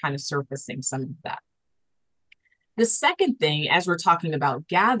 hours of kind of surfacing some of that. The second thing, as we're talking about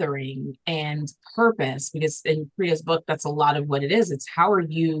gathering and purpose, because in Priya's book, that's a lot of what it is. It's how are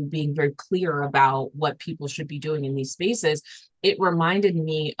you being very clear about what people should be doing in these spaces? It reminded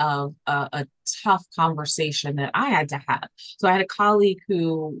me of a tough conversation that I had to have. So I had a colleague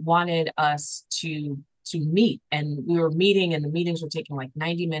who wanted us to meet, and we were meeting, and the meetings were taking like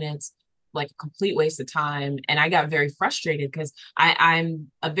 90 minutes, like a complete waste of time. And I got very frustrated because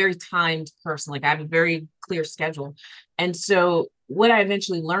I'm a very timed person. Like I have a very clear schedule. And so what I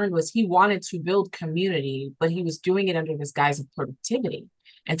eventually learned was he wanted to build community, but he was doing it under this guise of productivity.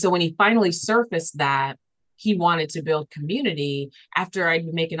 And so when he finally surfaced that he wanted to build community after I'd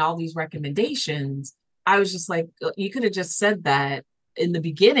been making all these recommendations, I was just like, you could have just said that in the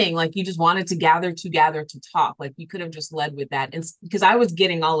beginning, like you just wanted to gather to talk. Like you could have just led with that. And because I was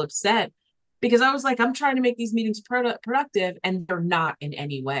getting all upset because I was like, I'm trying to make these meetings productive, and they're not in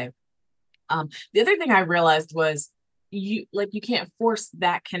any way. The other thing I realized was you can't force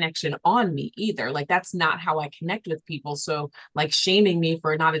that connection on me either. Like that's not how I connect with people. So like shaming me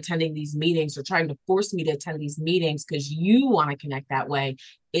for not attending these meetings or trying to force me to attend these meetings because you want to connect that way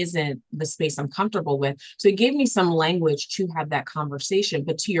isn't the space I'm comfortable with. So it gave me some language to have that conversation.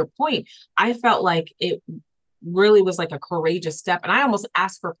 But to your point, I felt like it really was like a courageous step. And I almost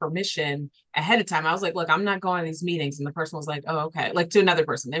asked for permission ahead of time. I was like, look, I'm not going to these meetings. And the person was like, oh, okay. Like to another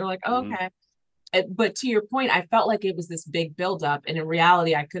person, they were like, oh, Mhm. okay. But to your point, I felt like it was this big buildup. And in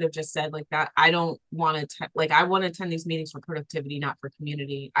reality, I could have just said like that. I don't want to, like, I want to attend these meetings for productivity, not for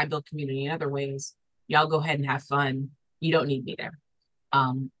community. I build community in other ways. Y'all go ahead and have fun. You don't need me there.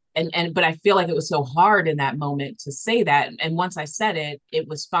 But I feel like it was so hard in that moment to say that. And once I said it, it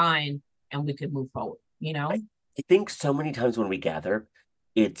was fine and we could move forward, I think so many times when we gather,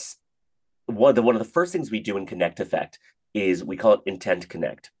 it's one of the first things we do in Connect Effect is we call it intent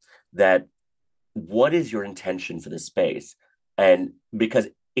connect. That what is your intention for this space? And because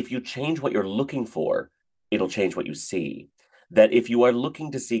if you change what you're looking for, it'll change what you see. That if you are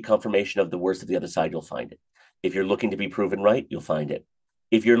looking to see confirmation of the worst of the other side, you'll find it. If you're looking to be proven right, you'll find it.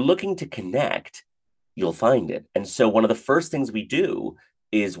 If you're looking to connect, you'll find it. And so one of the first things we do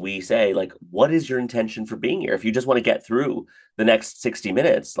is we say, like, what is your intention for being here? If you just want to get through the next 60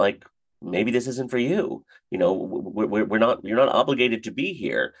 minutes, like maybe this isn't for you. We're not, you're not obligated to be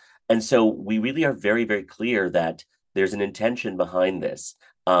here. And so we really are very, very clear that there's an intention behind this.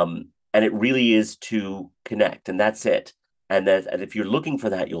 And it really is to connect, and that's it. And if you're looking for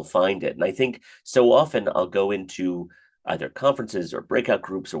that, you'll find it. And I think so often I'll go into either conferences or breakout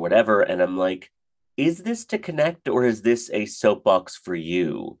groups or whatever, and I'm like, is this to connect or is this a soapbox for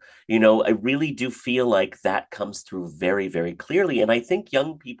you? I really do feel like that comes through very, very clearly. And I think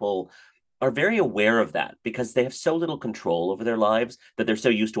young people are very aware of that because they have so little control over their lives that they're so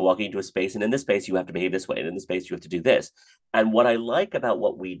used to walking into a space. And in this space, you have to behave this way. And in this space, you have to do this. And what I like about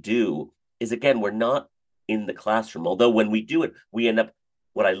what we do is, again, we're not in the classroom, although when we do it, we end up,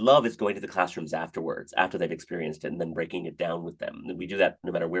 what I love is going to the classrooms afterwards, after they've experienced it, and then breaking it down with them. And we do that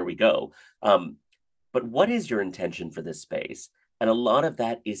no matter where we go. But what is your intention for this space? And a lot of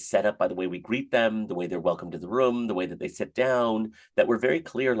that is set up by the way we greet them, the way they're welcomed to the room, the way that they sit down, that we're very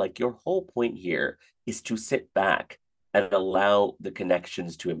clear, like your whole point here is to sit back and allow the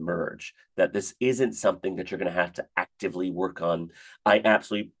connections to emerge, that this isn't something that you're going to have to actively work on. I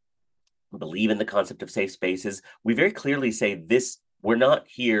absolutely believe in the concept of safe spaces. We very clearly say this, we're not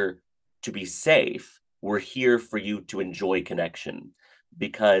here to be safe. We're here for you to enjoy connection,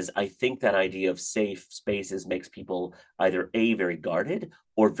 because I think that idea of safe spaces makes people either A, very guarded,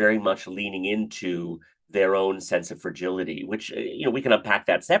 or very much leaning into their own sense of fragility, which, you know, we can unpack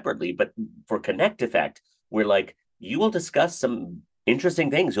that separately. But for Connect Effect, we're like, you will discuss some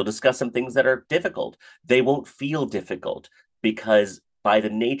interesting things. You'll discuss some things that are difficult. They won't feel difficult, because by the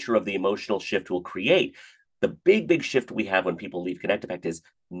nature of the emotional shift we'll create, the big shift we have when people leave Connect Effect is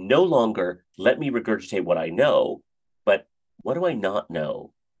no longer let me regurgitate what I know, but what do I not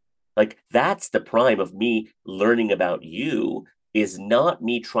know? Like, that's the prime of me learning about you, is not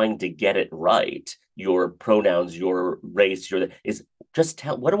me trying to get it right. Your pronouns, your race, is just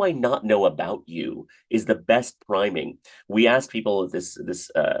tell, what do I not know about you, is the best priming. We asked people at this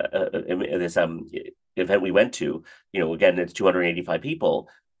event we went to, you know, again, it's 285 people.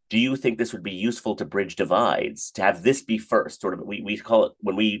 Do you think this would be useful to bridge divides, to have this be first? Sort of, we call it,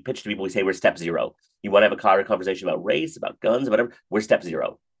 when we pitch to people, we say we're step zero. You want to have a conversation about race, about guns, whatever, we're step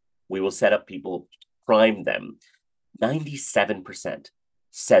zero. We will set up people, prime them. 97%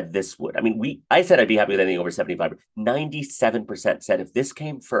 said this would. I mean, I said I'd be happy with anything over 75. 97% said if this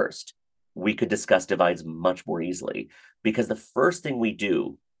came first, we could discuss divides much more easily. Because the first thing we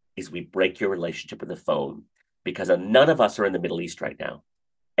do is we break your relationship with the phone, because none of us are in the Middle East right now.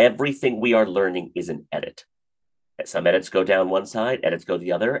 Everything we are learning is an edit. Some edits go down one side, edits go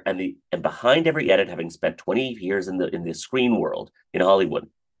the other, and behind every edit, having spent 20 years in the screen world in Hollywood,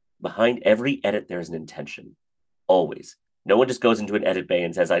 behind every edit there's an intention. Always. No one just goes into an edit bay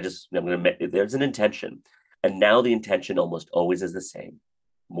and says, there's an intention. And now the intention almost always is the same.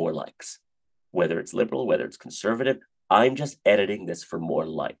 More likes. Whether it's liberal, whether it's conservative, I'm just editing this for more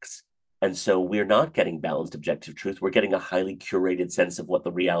likes. And so we're not getting balanced objective truth. We're getting a highly curated sense of what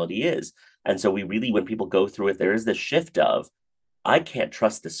the reality is. And so we really, when people go through it, there is this shift of, I can't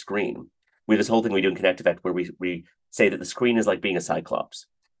trust the screen. We have this whole thing we do in Connect Effect where we say that the screen is like being a cyclops.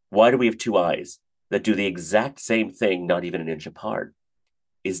 Why do we have two eyes that do the exact same thing, not even an inch apart?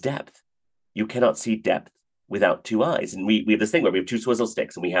 Is depth. You cannot see depth without two eyes. And we have this thing where we have two swizzle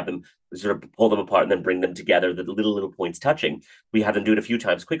sticks and we have them sort of pull them apart and then bring them together, the little points touching. We have them do it a few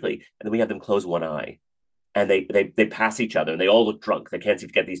times quickly, and then we have them close one eye. And they pass each other and they all look drunk. They can't seem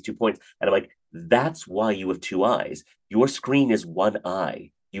to get these 2 points. And I'm like, that's why you have two eyes. Your screen is one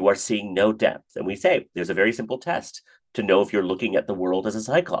eye. You are seeing no depth. And we say there's a very simple test to know if you're looking at the world as a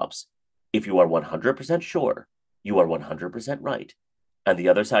cyclops. If you are 100% sure, you are 100% right. And the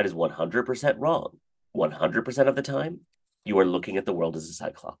other side is 100% wrong. 100% of the time, you are looking at the world as a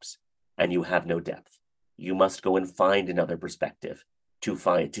cyclops and you have no depth. You must go and find another perspective to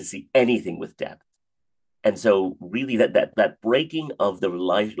see anything with depth. And so really that breaking of the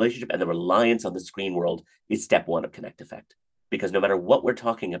relationship and the reliance on the screen world is step one of Connect Effect. Because no matter what we're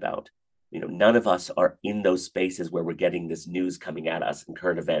talking about, you know, none of us are in those spaces where we're getting this news coming at us and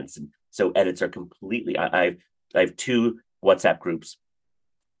current events. And so edits are completely, I have two WhatsApp groups.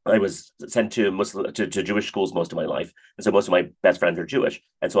 I was sent to Jewish schools most of my life. And so most of my best friends are Jewish.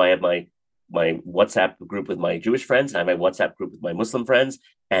 And so I have my WhatsApp group with my Jewish friends, and I have my WhatsApp group with my Muslim friends,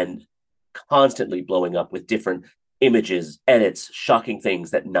 and constantly blowing up with different images, edits, shocking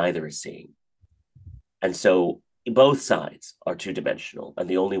things that neither is seeing. And so both sides are two-dimensional, and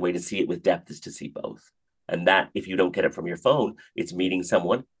the only way to see it with depth is to see both. And that, if you don't get it from your phone, it's meeting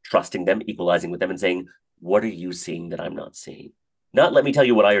someone, trusting them, equalizing with them, and saying, what are you seeing that I'm not seeing? Not let me tell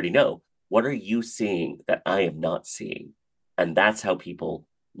you what I already know. What are you seeing that I am not seeing? And that's how people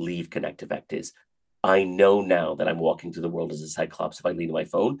leave Connect Effect is, I know now that I'm walking through the world as a cyclops if I lean to my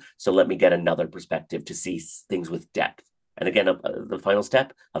phone. So let me get another perspective to see things with depth. And again, the final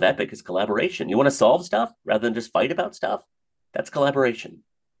step of Epic is collaboration. You want to solve stuff rather than just fight about stuff? That's collaboration.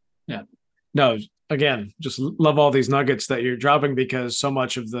 Yeah. No, again, just love all these nuggets that you're dropping, because so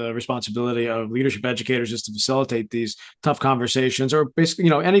much of the responsibility of leadership educators is to facilitate these tough conversations, or basically, you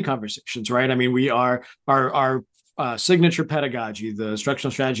know, any conversations, right? I mean, we are our signature pedagogy, the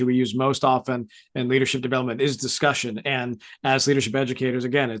instructional strategy we use most often in leadership development, is discussion. And as leadership educators,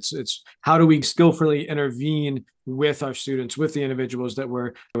 again, it's how do we skillfully intervene with our students, with the individuals that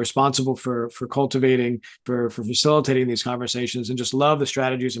we're responsible for cultivating, for facilitating these conversations, and just love the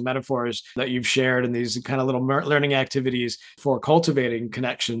strategies and metaphors that you've shared in these kind of little learning activities for cultivating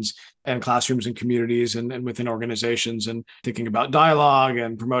connections and classrooms and communities and within organizations, and thinking about dialogue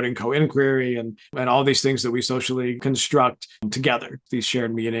and promoting co-inquiry and all these things that we socially construct together, these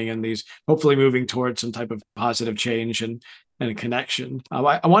shared meaning and these hopefully moving towards some type of positive change and a connection.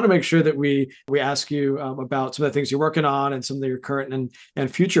 I want to make sure that we ask you about some of the things you're working on and some of your current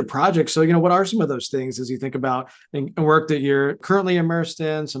and future projects. So, what are some of those things as you think about work that you're currently immersed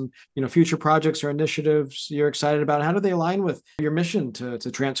in, some, future projects or initiatives you're excited about? How do they align with your mission to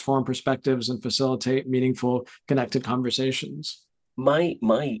transform perspectives and facilitate meaningful, connected conversations? My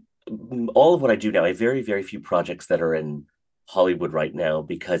all of what I do now, I have very, very few projects that are in Hollywood right now,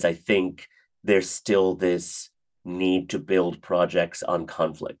 because I think there's still this need to build projects on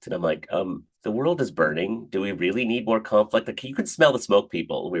conflict. And I'm like, the world is burning. Do we really need more conflict? Like, you can smell the smoke,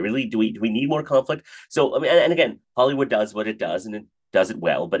 people. Do we need more conflict? So, I mean, and again, Hollywood does what it does, and it does it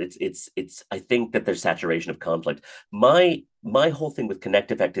well, but it's I think that there's saturation of conflict. My whole thing with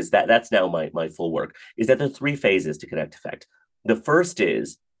Connect Effect is that's now my full work, is that there are three phases to Connect Effect. The first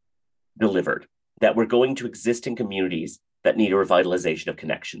is delivered, that we're going to existing communities that need a revitalization of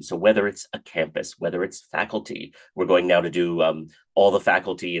connection. So whether it's a campus, whether it's faculty, we're going now to do all the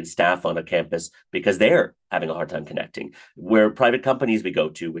faculty and staff on a campus because they're having a hard time connecting. Where private companies we go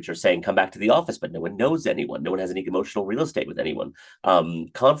to, which are saying, come back to the office, but no one knows anyone. No one has any emotional real estate with anyone.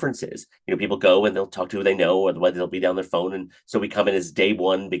 Conferences, people go and they'll talk to who they know, or whether they'll be down their phone. And so we come in as day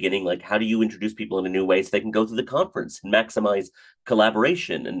one beginning, like, how do you introduce people in a new way so they can go through the conference and maximize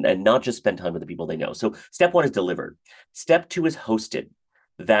collaboration and not just spend time with the people they know. So step one is delivered. Step two is hosted.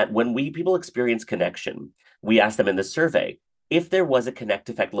 That when people experience connection, we ask them in the survey, if there was a Connect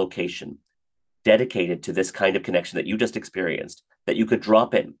Effect location dedicated to this kind of connection that you just experienced, that you could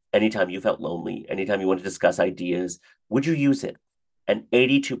drop in anytime you felt lonely, anytime you want to discuss ideas, would you use it? And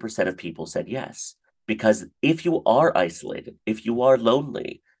 82% of people said yes. Because if you are isolated, if you are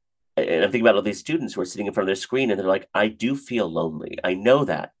lonely, and I'm thinking about all these students who are sitting in front of their screen and they're like, I do feel lonely. I know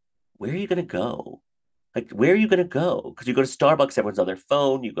that. Where are you going to go? Like, where are you going to go? Because you go to Starbucks, everyone's on their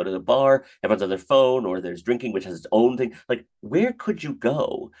phone. You go to the bar, everyone's on their phone, or there's drinking, which has its own thing. Like, where could you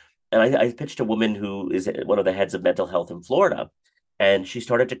go? And I pitched a woman who is one of the heads of mental health in Florida, and she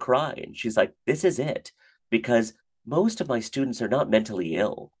started to cry. And she's like, this is it. Because most of my students are not mentally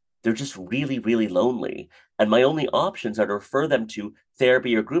ill. They're just really, really lonely. And my only options are to refer them to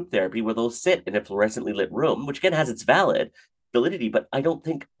therapy or group therapy where they'll sit in a fluorescently lit room, which again has its validity, but I don't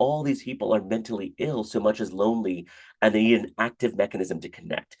think all these people are mentally ill so much as lonely, and they need an active mechanism to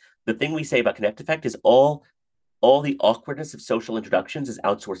connect. The thing we say about Connect Effect is all the awkwardness of social introductions is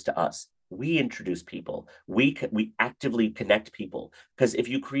outsourced to us. We introduce people. We actively connect people, because if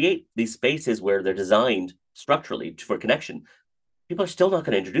you create these spaces where they're designed structurally for connection, people are still not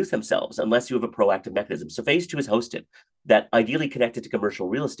going to introduce themselves unless you have a proactive mechanism. So phase two is hosted, that ideally connected to commercial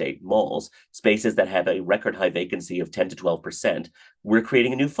real estate, malls, spaces that have a record high vacancy of 10 to 12%. We're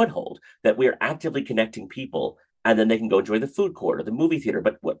creating a new foothold that we're actively connecting people, and then they can go enjoy the food court or the movie theater.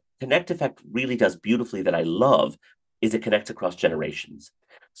 But what Connect Effect really does beautifully that I love is it connects across generations.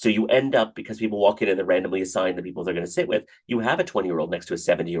 So you end up, because people walk in and they're randomly assigned the people they're going to sit with, you have a 20-year-old next to a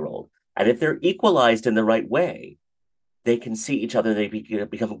 70-year-old. And if they're equalized in the right way, they can see each other. They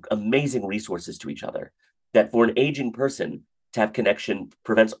become amazing resources to each other. That for an aging person, to have connection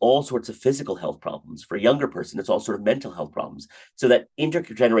prevents all sorts of physical health problems. For a younger person, it's all sort of mental health problems. So that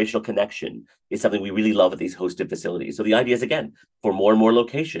intergenerational connection is something we really love at these hosted facilities. So the idea is, again, for more and more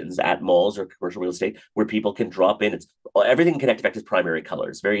locations at malls or commercial real estate where people can drop in. It's everything in Connect Effect is primary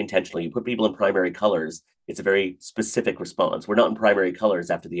colors, very intentionally. You put people in primary colors, it's a very specific response. We're not in primary colors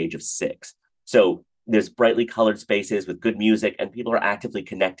after the age of 6. So there's brightly colored spaces with good music, and people are actively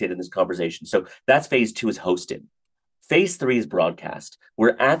connected in this conversation. So that's phase two, is hosted. Phase three is broadcast,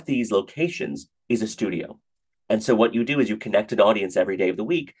 where at these locations is a studio. And so what you do is you connect an audience every day of the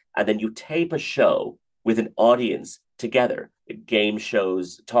week, and then you tape a show with an audience together. Game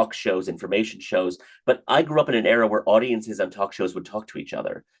shows, talk shows, information shows. But I grew up in an era where audiences on talk shows would talk to each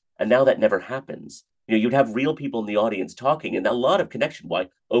other. And now that never happens. You'd have real people in the audience talking, and a lot of connection. Why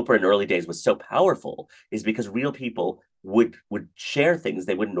Oprah in early days was so powerful is because real people would share things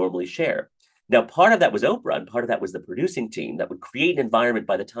they wouldn't normally share. Now, part of that was Oprah, and part of that was the producing team that would create an environment.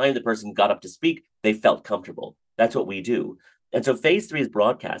 By the time the person got up to speak, they felt comfortable. That's what we do. And so phase three is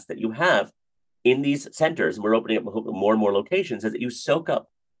broadcast, that you have in these centers, and we're opening up more and more locations, is that you soak up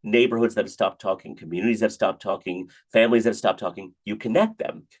neighborhoods that have stopped talking, communities that have stopped talking, families that have stopped talking. You connect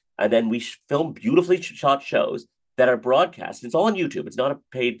them. And then we film beautifully shot shows that are broadcast. It's all on YouTube. It's not a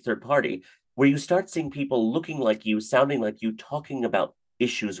paid third party, where you start seeing people looking like you, sounding like you, talking about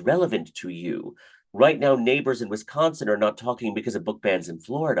issues relevant to you. Right now, neighbors in Wisconsin are not talking because of book bans in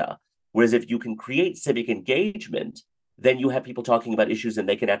Florida. Whereas if you can create civic engagement, then you have people talking about issues and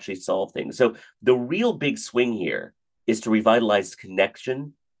they can actually solve things. So the real big swing here is to revitalize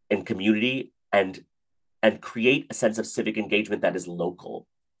connection and community and create a sense of civic engagement that is local,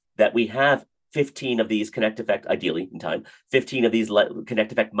 that we have 15 of these Connect Effect, ideally in time, 15 of these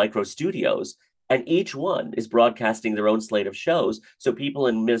Connect Effect micro studios, and each one is broadcasting their own slate of shows. So people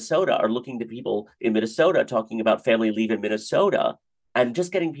in Minnesota are looking to people in Minnesota talking about family leave in Minnesota, and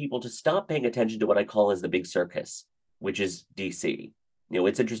just getting people to stop paying attention to what I call as the big circus, which is DC.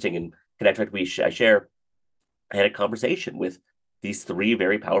 It's interesting in Connect Effect, I had a conversation with these three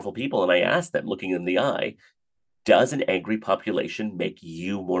very powerful people, and I asked them, looking in the eye, does an angry population make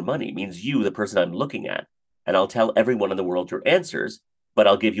you more money? It means you, the person I'm looking at. And I'll tell everyone in the world your answers, but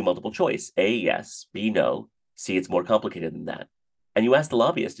I'll give you multiple choice. A, yes. B, no. C, it's more complicated than that. And you asked the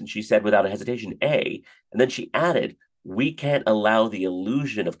lobbyist, and she said without a hesitation, A. And then she added, we can't allow the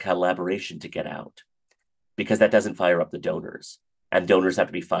illusion of collaboration to get out, because that doesn't fire up the donors. And donors have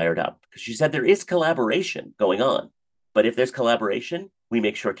to be fired up. Because she said there is collaboration going on. But if there's collaboration, we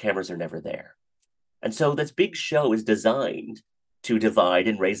make sure cameras are never there. And so this big show is designed to divide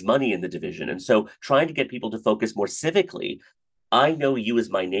and raise money in the division. And so trying to get people to focus more civically, I know you as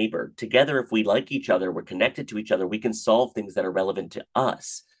my neighbor. Together, if we like each other, we're connected to each other, we can solve things that are relevant to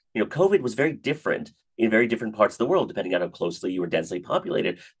us. COVID was very different in very different parts of the world, depending on how closely you were densely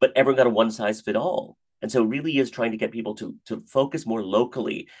populated, but everyone got a one size fit all. And so really is trying to get people to focus more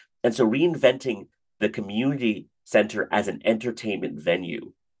locally. And so reinventing the community center as an entertainment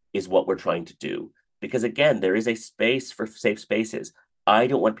venue is what we're trying to do. Because again, there is a space for safe spaces. I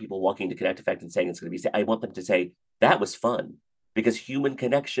don't want people walking to Connect Effect and saying it's going to be safe. I want them to say, that was fun. Because human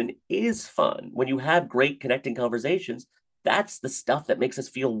connection is fun. When you have great connecting conversations, that's the stuff that makes us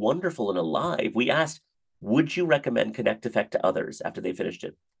feel wonderful and alive. We asked, would you recommend Connect Effect to others after they finished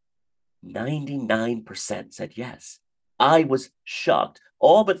it? 99% said yes. I was shocked.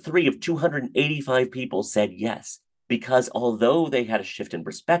 All but 3 of 285 people said yes, because although they had a shift in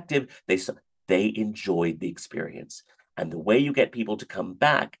perspective, they enjoyed the experience. And the way you get people to come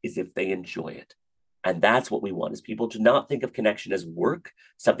back is if they enjoy it. And that's what we want, is people to not think of connection as work,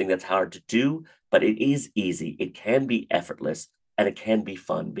 something that's hard to do, but it is easy. It can be effortless, and it can be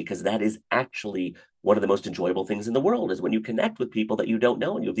fun, because that is actually one of the most enjoyable things in the world, is when you connect with people that you don't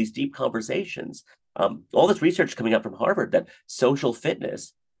know and you have these deep conversations. All this research coming up from Harvard that social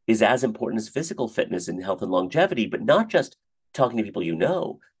fitness is as important as physical fitness in health and longevity, but not just talking to people you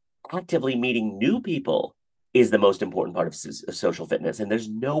know. Actively meeting new people is the most important part of social fitness. And there's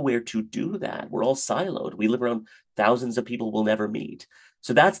nowhere to do that. We're all siloed. We live around thousands of people we'll never meet.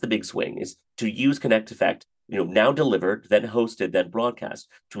 So that's the big swing, is to use Connect Effect, now delivered, then hosted, then broadcast,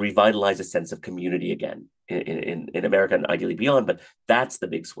 to revitalize a sense of community again in America and ideally beyond. But that's the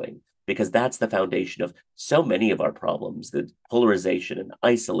big swing, because that's the foundation of so many of our problems, the polarization and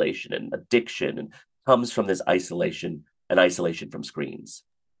isolation and addiction, and comes from this isolation and isolation from screens.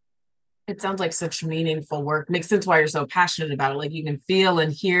 It sounds like such meaningful work. Makes sense why you're so passionate about it. Like, you can feel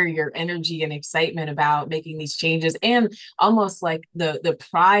and hear your energy and excitement about making these changes, and almost like the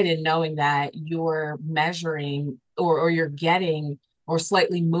pride in knowing that you're measuring or you're getting or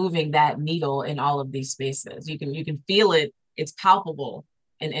slightly moving that needle in all of these spaces. You can feel it. It's palpable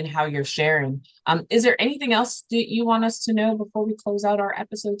in how you're sharing. Is there anything else that you want us to know before we close out our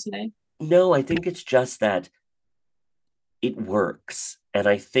episode today? No, I think it's just that it works. And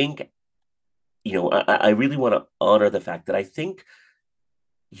I think I really want to honor the fact that I think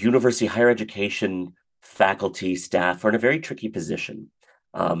university, higher education, faculty, staff are in a very tricky position.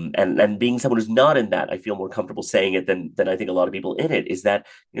 And being someone who's not in that, I feel more comfortable saying it than I think a lot of people in it, is that,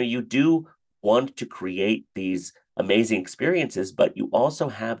 you do want to create these amazing experiences, but you also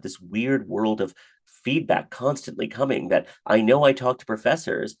have this weird world of feedback constantly coming that I know. I talk to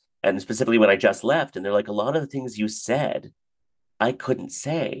professors, and specifically when I just left, and they're like, a lot of the things you said, I couldn't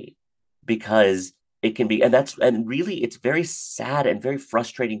say, because it can be, and really it's very sad and very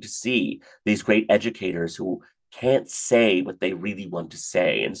frustrating to see these great educators who can't say what they really want to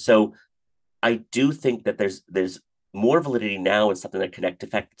say. And so I do think that there's more validity now in something like Connect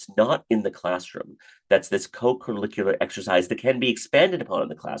Effect. It's not in the classroom. That's this co-curricular exercise that can be expanded upon in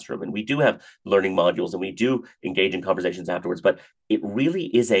the classroom. And we do have learning modules, and we do engage in conversations afterwards, but it really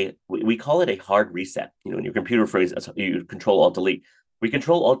is we call it a hard reset. In your computer phrase, you Control Alt Delete. We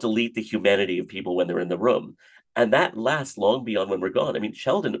control alt delete the humanity of people when they're in the room. And that lasts long beyond when we're gone. I mean,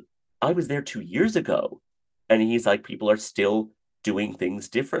 Sheldon, I was there 2 years ago, and he's like, people are still doing things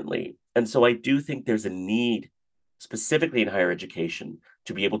differently. And so I do think there's a need, specifically in higher education,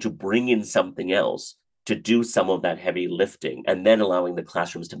 to be able to bring in something else to do some of that heavy lifting and then allowing the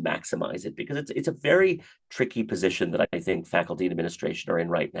classrooms to maximize it, because it's a very tricky position that I think faculty and administration are in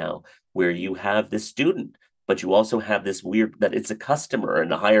right now, where you have this student, but you also have this weird that it's a customer,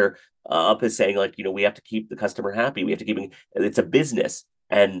 and the higher up is saying, like, we have to keep the customer happy. We have to keep it's a business.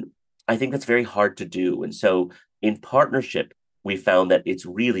 And I think that's very hard to do. And so in partnership, we found that it's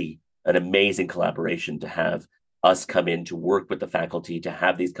really an amazing collaboration to have us come in to work with the faculty to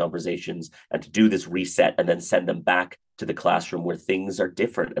have these conversations and to do this reset and then send them back to the classroom where things are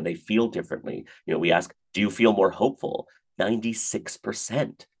different and they feel differently. We ask, do you feel more hopeful?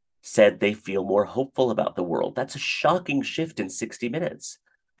 96% said they feel more hopeful about the world. That's a shocking shift in 60 minutes.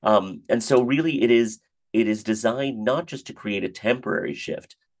 And so really it is designed not just to create a temporary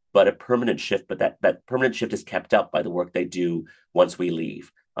shift, but a permanent shift. But that permanent shift is kept up by the work they do once we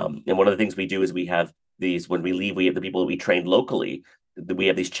leave. And one of the things we do is we have these, when we leave, we have the people that we trained locally, we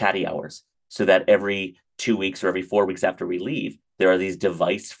have these chatty hours, so that every 2 weeks or every 4 weeks after we leave, there are these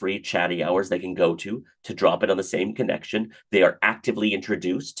device-free chatty hours they can go to drop it on the same connection. They are actively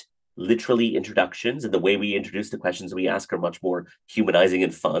introduced, literally introductions, and the way we introduce the questions we ask are much more humanizing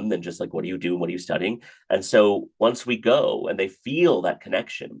and fun than just like, what are you doing? What are you studying? And so once we go and they feel that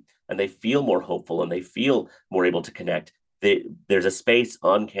connection and they feel more hopeful and they feel more able to connect, there's a space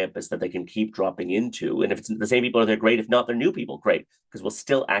on campus that they can keep dropping into. And if it's the same people are there, great. If not, they're new people, great, because we'll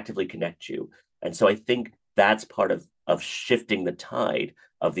still actively connect you. And so I think that's part of shifting the tide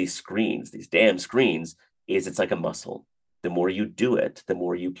of these screens, these damn screens, is it's like a muscle. The more you do it, the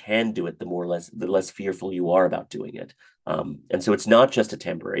more you can do it, the less fearful you are about doing it. And so it's not just a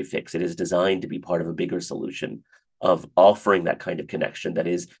temporary fix. It is designed to be part of a bigger solution of offering that kind of connection that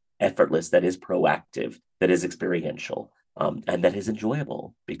is effortless, that is proactive, that is experiential. And that is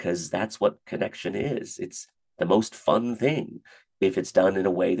enjoyable, because that's what connection is. It's the most fun thing if it's done in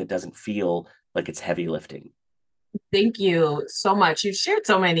a way that doesn't feel like it's heavy lifting. Thank you so much. You've shared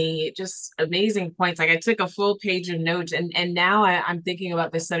so many just amazing points. Like, I took a full page of notes, and now I'm thinking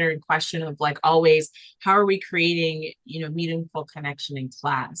about the centered question of, like, always, how are we creating, meaningful connection in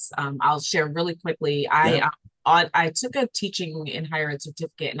class? I'll share really quickly. Yeah. I took a teaching in higher ed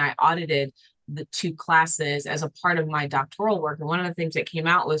certificate, and I audited the 2 classes as a part of my doctoral work. And one of the things that came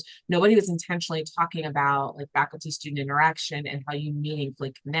out was nobody was intentionally talking about, like, faculty student interaction and how you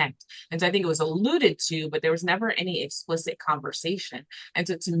meaningfully connect. And so I think it was alluded to, but there was never any explicit conversation. And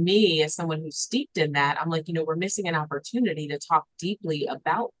so to me, as someone who's steeped in that, I'm like, we're missing an opportunity to talk deeply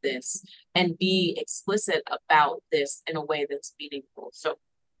about this and be explicit about this in a way that's meaningful. So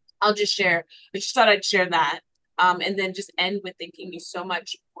I just thought I'd share that. And then just end with thanking you so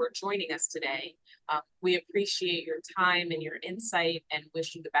much for joining us today. We appreciate your time and your insight, and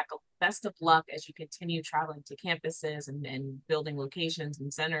wish you the best of luck as you continue traveling to campuses and building locations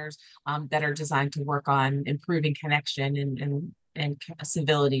and centers that are designed to work on improving connection and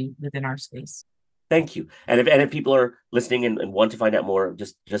civility within our space. Thank you. And if people are listening and want to find out more,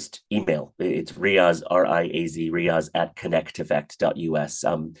 just email. It's Riaz, R-I-A-Z, Riaz at connecteffect.us.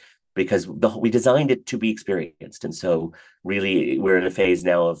 Because we designed it to be experienced. And so really we're in a phase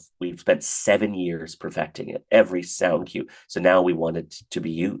now of, we've spent 7 years perfecting it, every sound cue. So now we want it to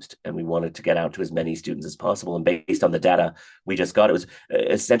be used, and we want it to get out to as many students as possible. And based on the data we just got, it was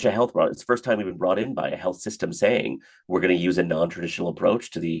Essentia Health it's the first time we've been brought in by a health system saying, we're going to use a non-traditional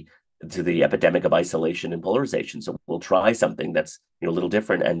approach to the epidemic of isolation and polarization. So we'll try something that's a little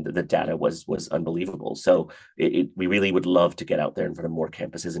different, and the data was unbelievable. So we really would love to get out there in front of more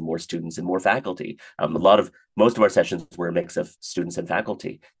campuses and more students and more faculty. Most of our sessions were a mix of students and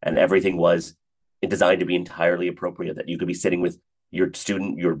faculty, and everything was designed to be entirely appropriate, that you could be sitting with your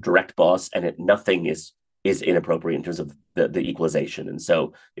student, your direct boss, and nothing is inappropriate in terms of the equalization. And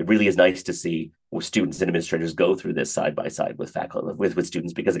so it really is nice to see students and administrators go through this side by side with faculty, with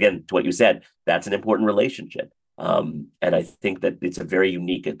students, because again, to what you said, that's an important relationship. And I think that it's a very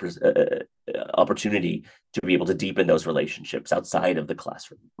unique opportunity to be able to deepen those relationships outside of the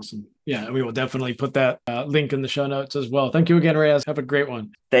classroom. Awesome. Yeah, we will definitely put that link in the show notes as well. Thank you again, Riaz. Have a great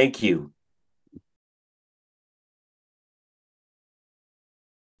one. Thank you.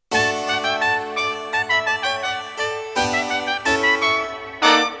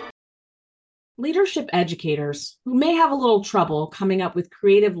 Leadership educators who may have a little trouble coming up with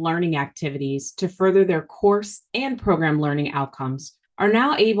creative learning activities to further their course and program learning outcomes are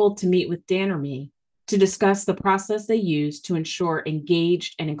now able to meet with Dan or me to discuss the process they use to ensure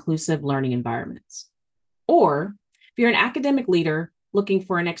engaged and inclusive learning environments. Or if you're an academic leader looking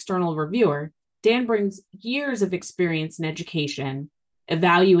for an external reviewer, Dan brings years of experience in education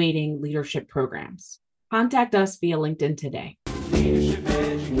evaluating leadership programs. Contact us via LinkedIn today. Leadership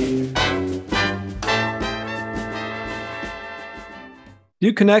Educator. Do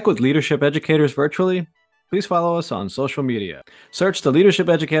you connect with leadership educators virtually? Please follow us on social media. Search the Leadership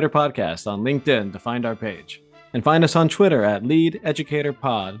Educator Podcast on LinkedIn to find our page. And find us on Twitter at Lead Educator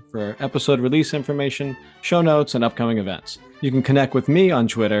Pod for episode release information, show notes, and upcoming events. You can connect with me on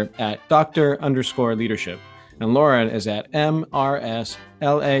Twitter at Dr_leadership. And Lauren is at MRSLAURJB.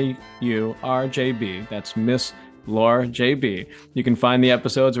 That's Miss Laura JB. You can find the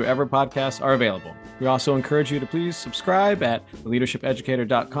episodes wherever podcasts are available. We also encourage you to please subscribe at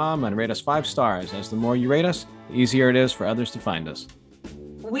leadershipeducator.com and rate us 5 stars, as the more you rate us, the easier it is for others to find us.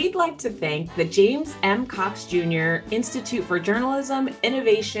 We'd like to thank the James M. Cox Jr. Institute for Journalism,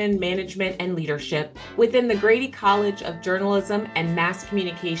 Innovation, Management, and Leadership within the Grady College of Journalism and Mass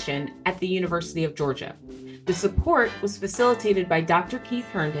Communication at the University of Georgia. The support was facilitated by Dr. Keith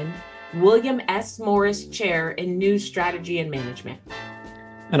Herndon, William S. Morris Chair in News Strategy and Management.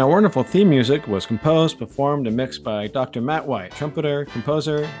 And our wonderful theme music was composed, performed, and mixed by Dr. Matt White, trumpeter,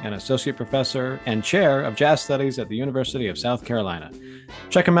 composer, and associate professor and chair of jazz studies at the University of South Carolina.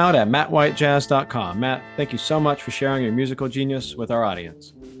 Check him out at mattwhitejazz.com. Matt, thank you so much for sharing your musical genius with our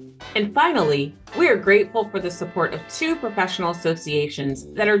audience. And finally, we are grateful for the support of 2 professional associations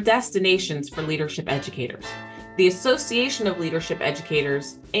that are destinations for leadership educators: the Association of Leadership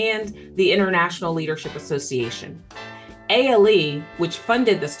Educators and the International Leadership Association. ALE, which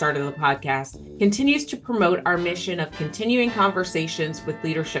funded the start of the podcast, continues to promote our mission of continuing conversations with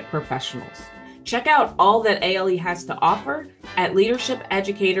leadership professionals. Check out all that ALE has to offer at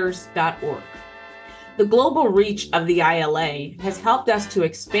leadershipeducators.org. The global reach of the ILA has helped us to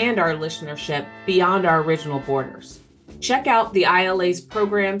expand our listenership beyond our original borders. Check out the ILA's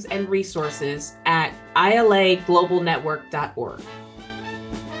programs and resources at ilaglobalnetwork.org.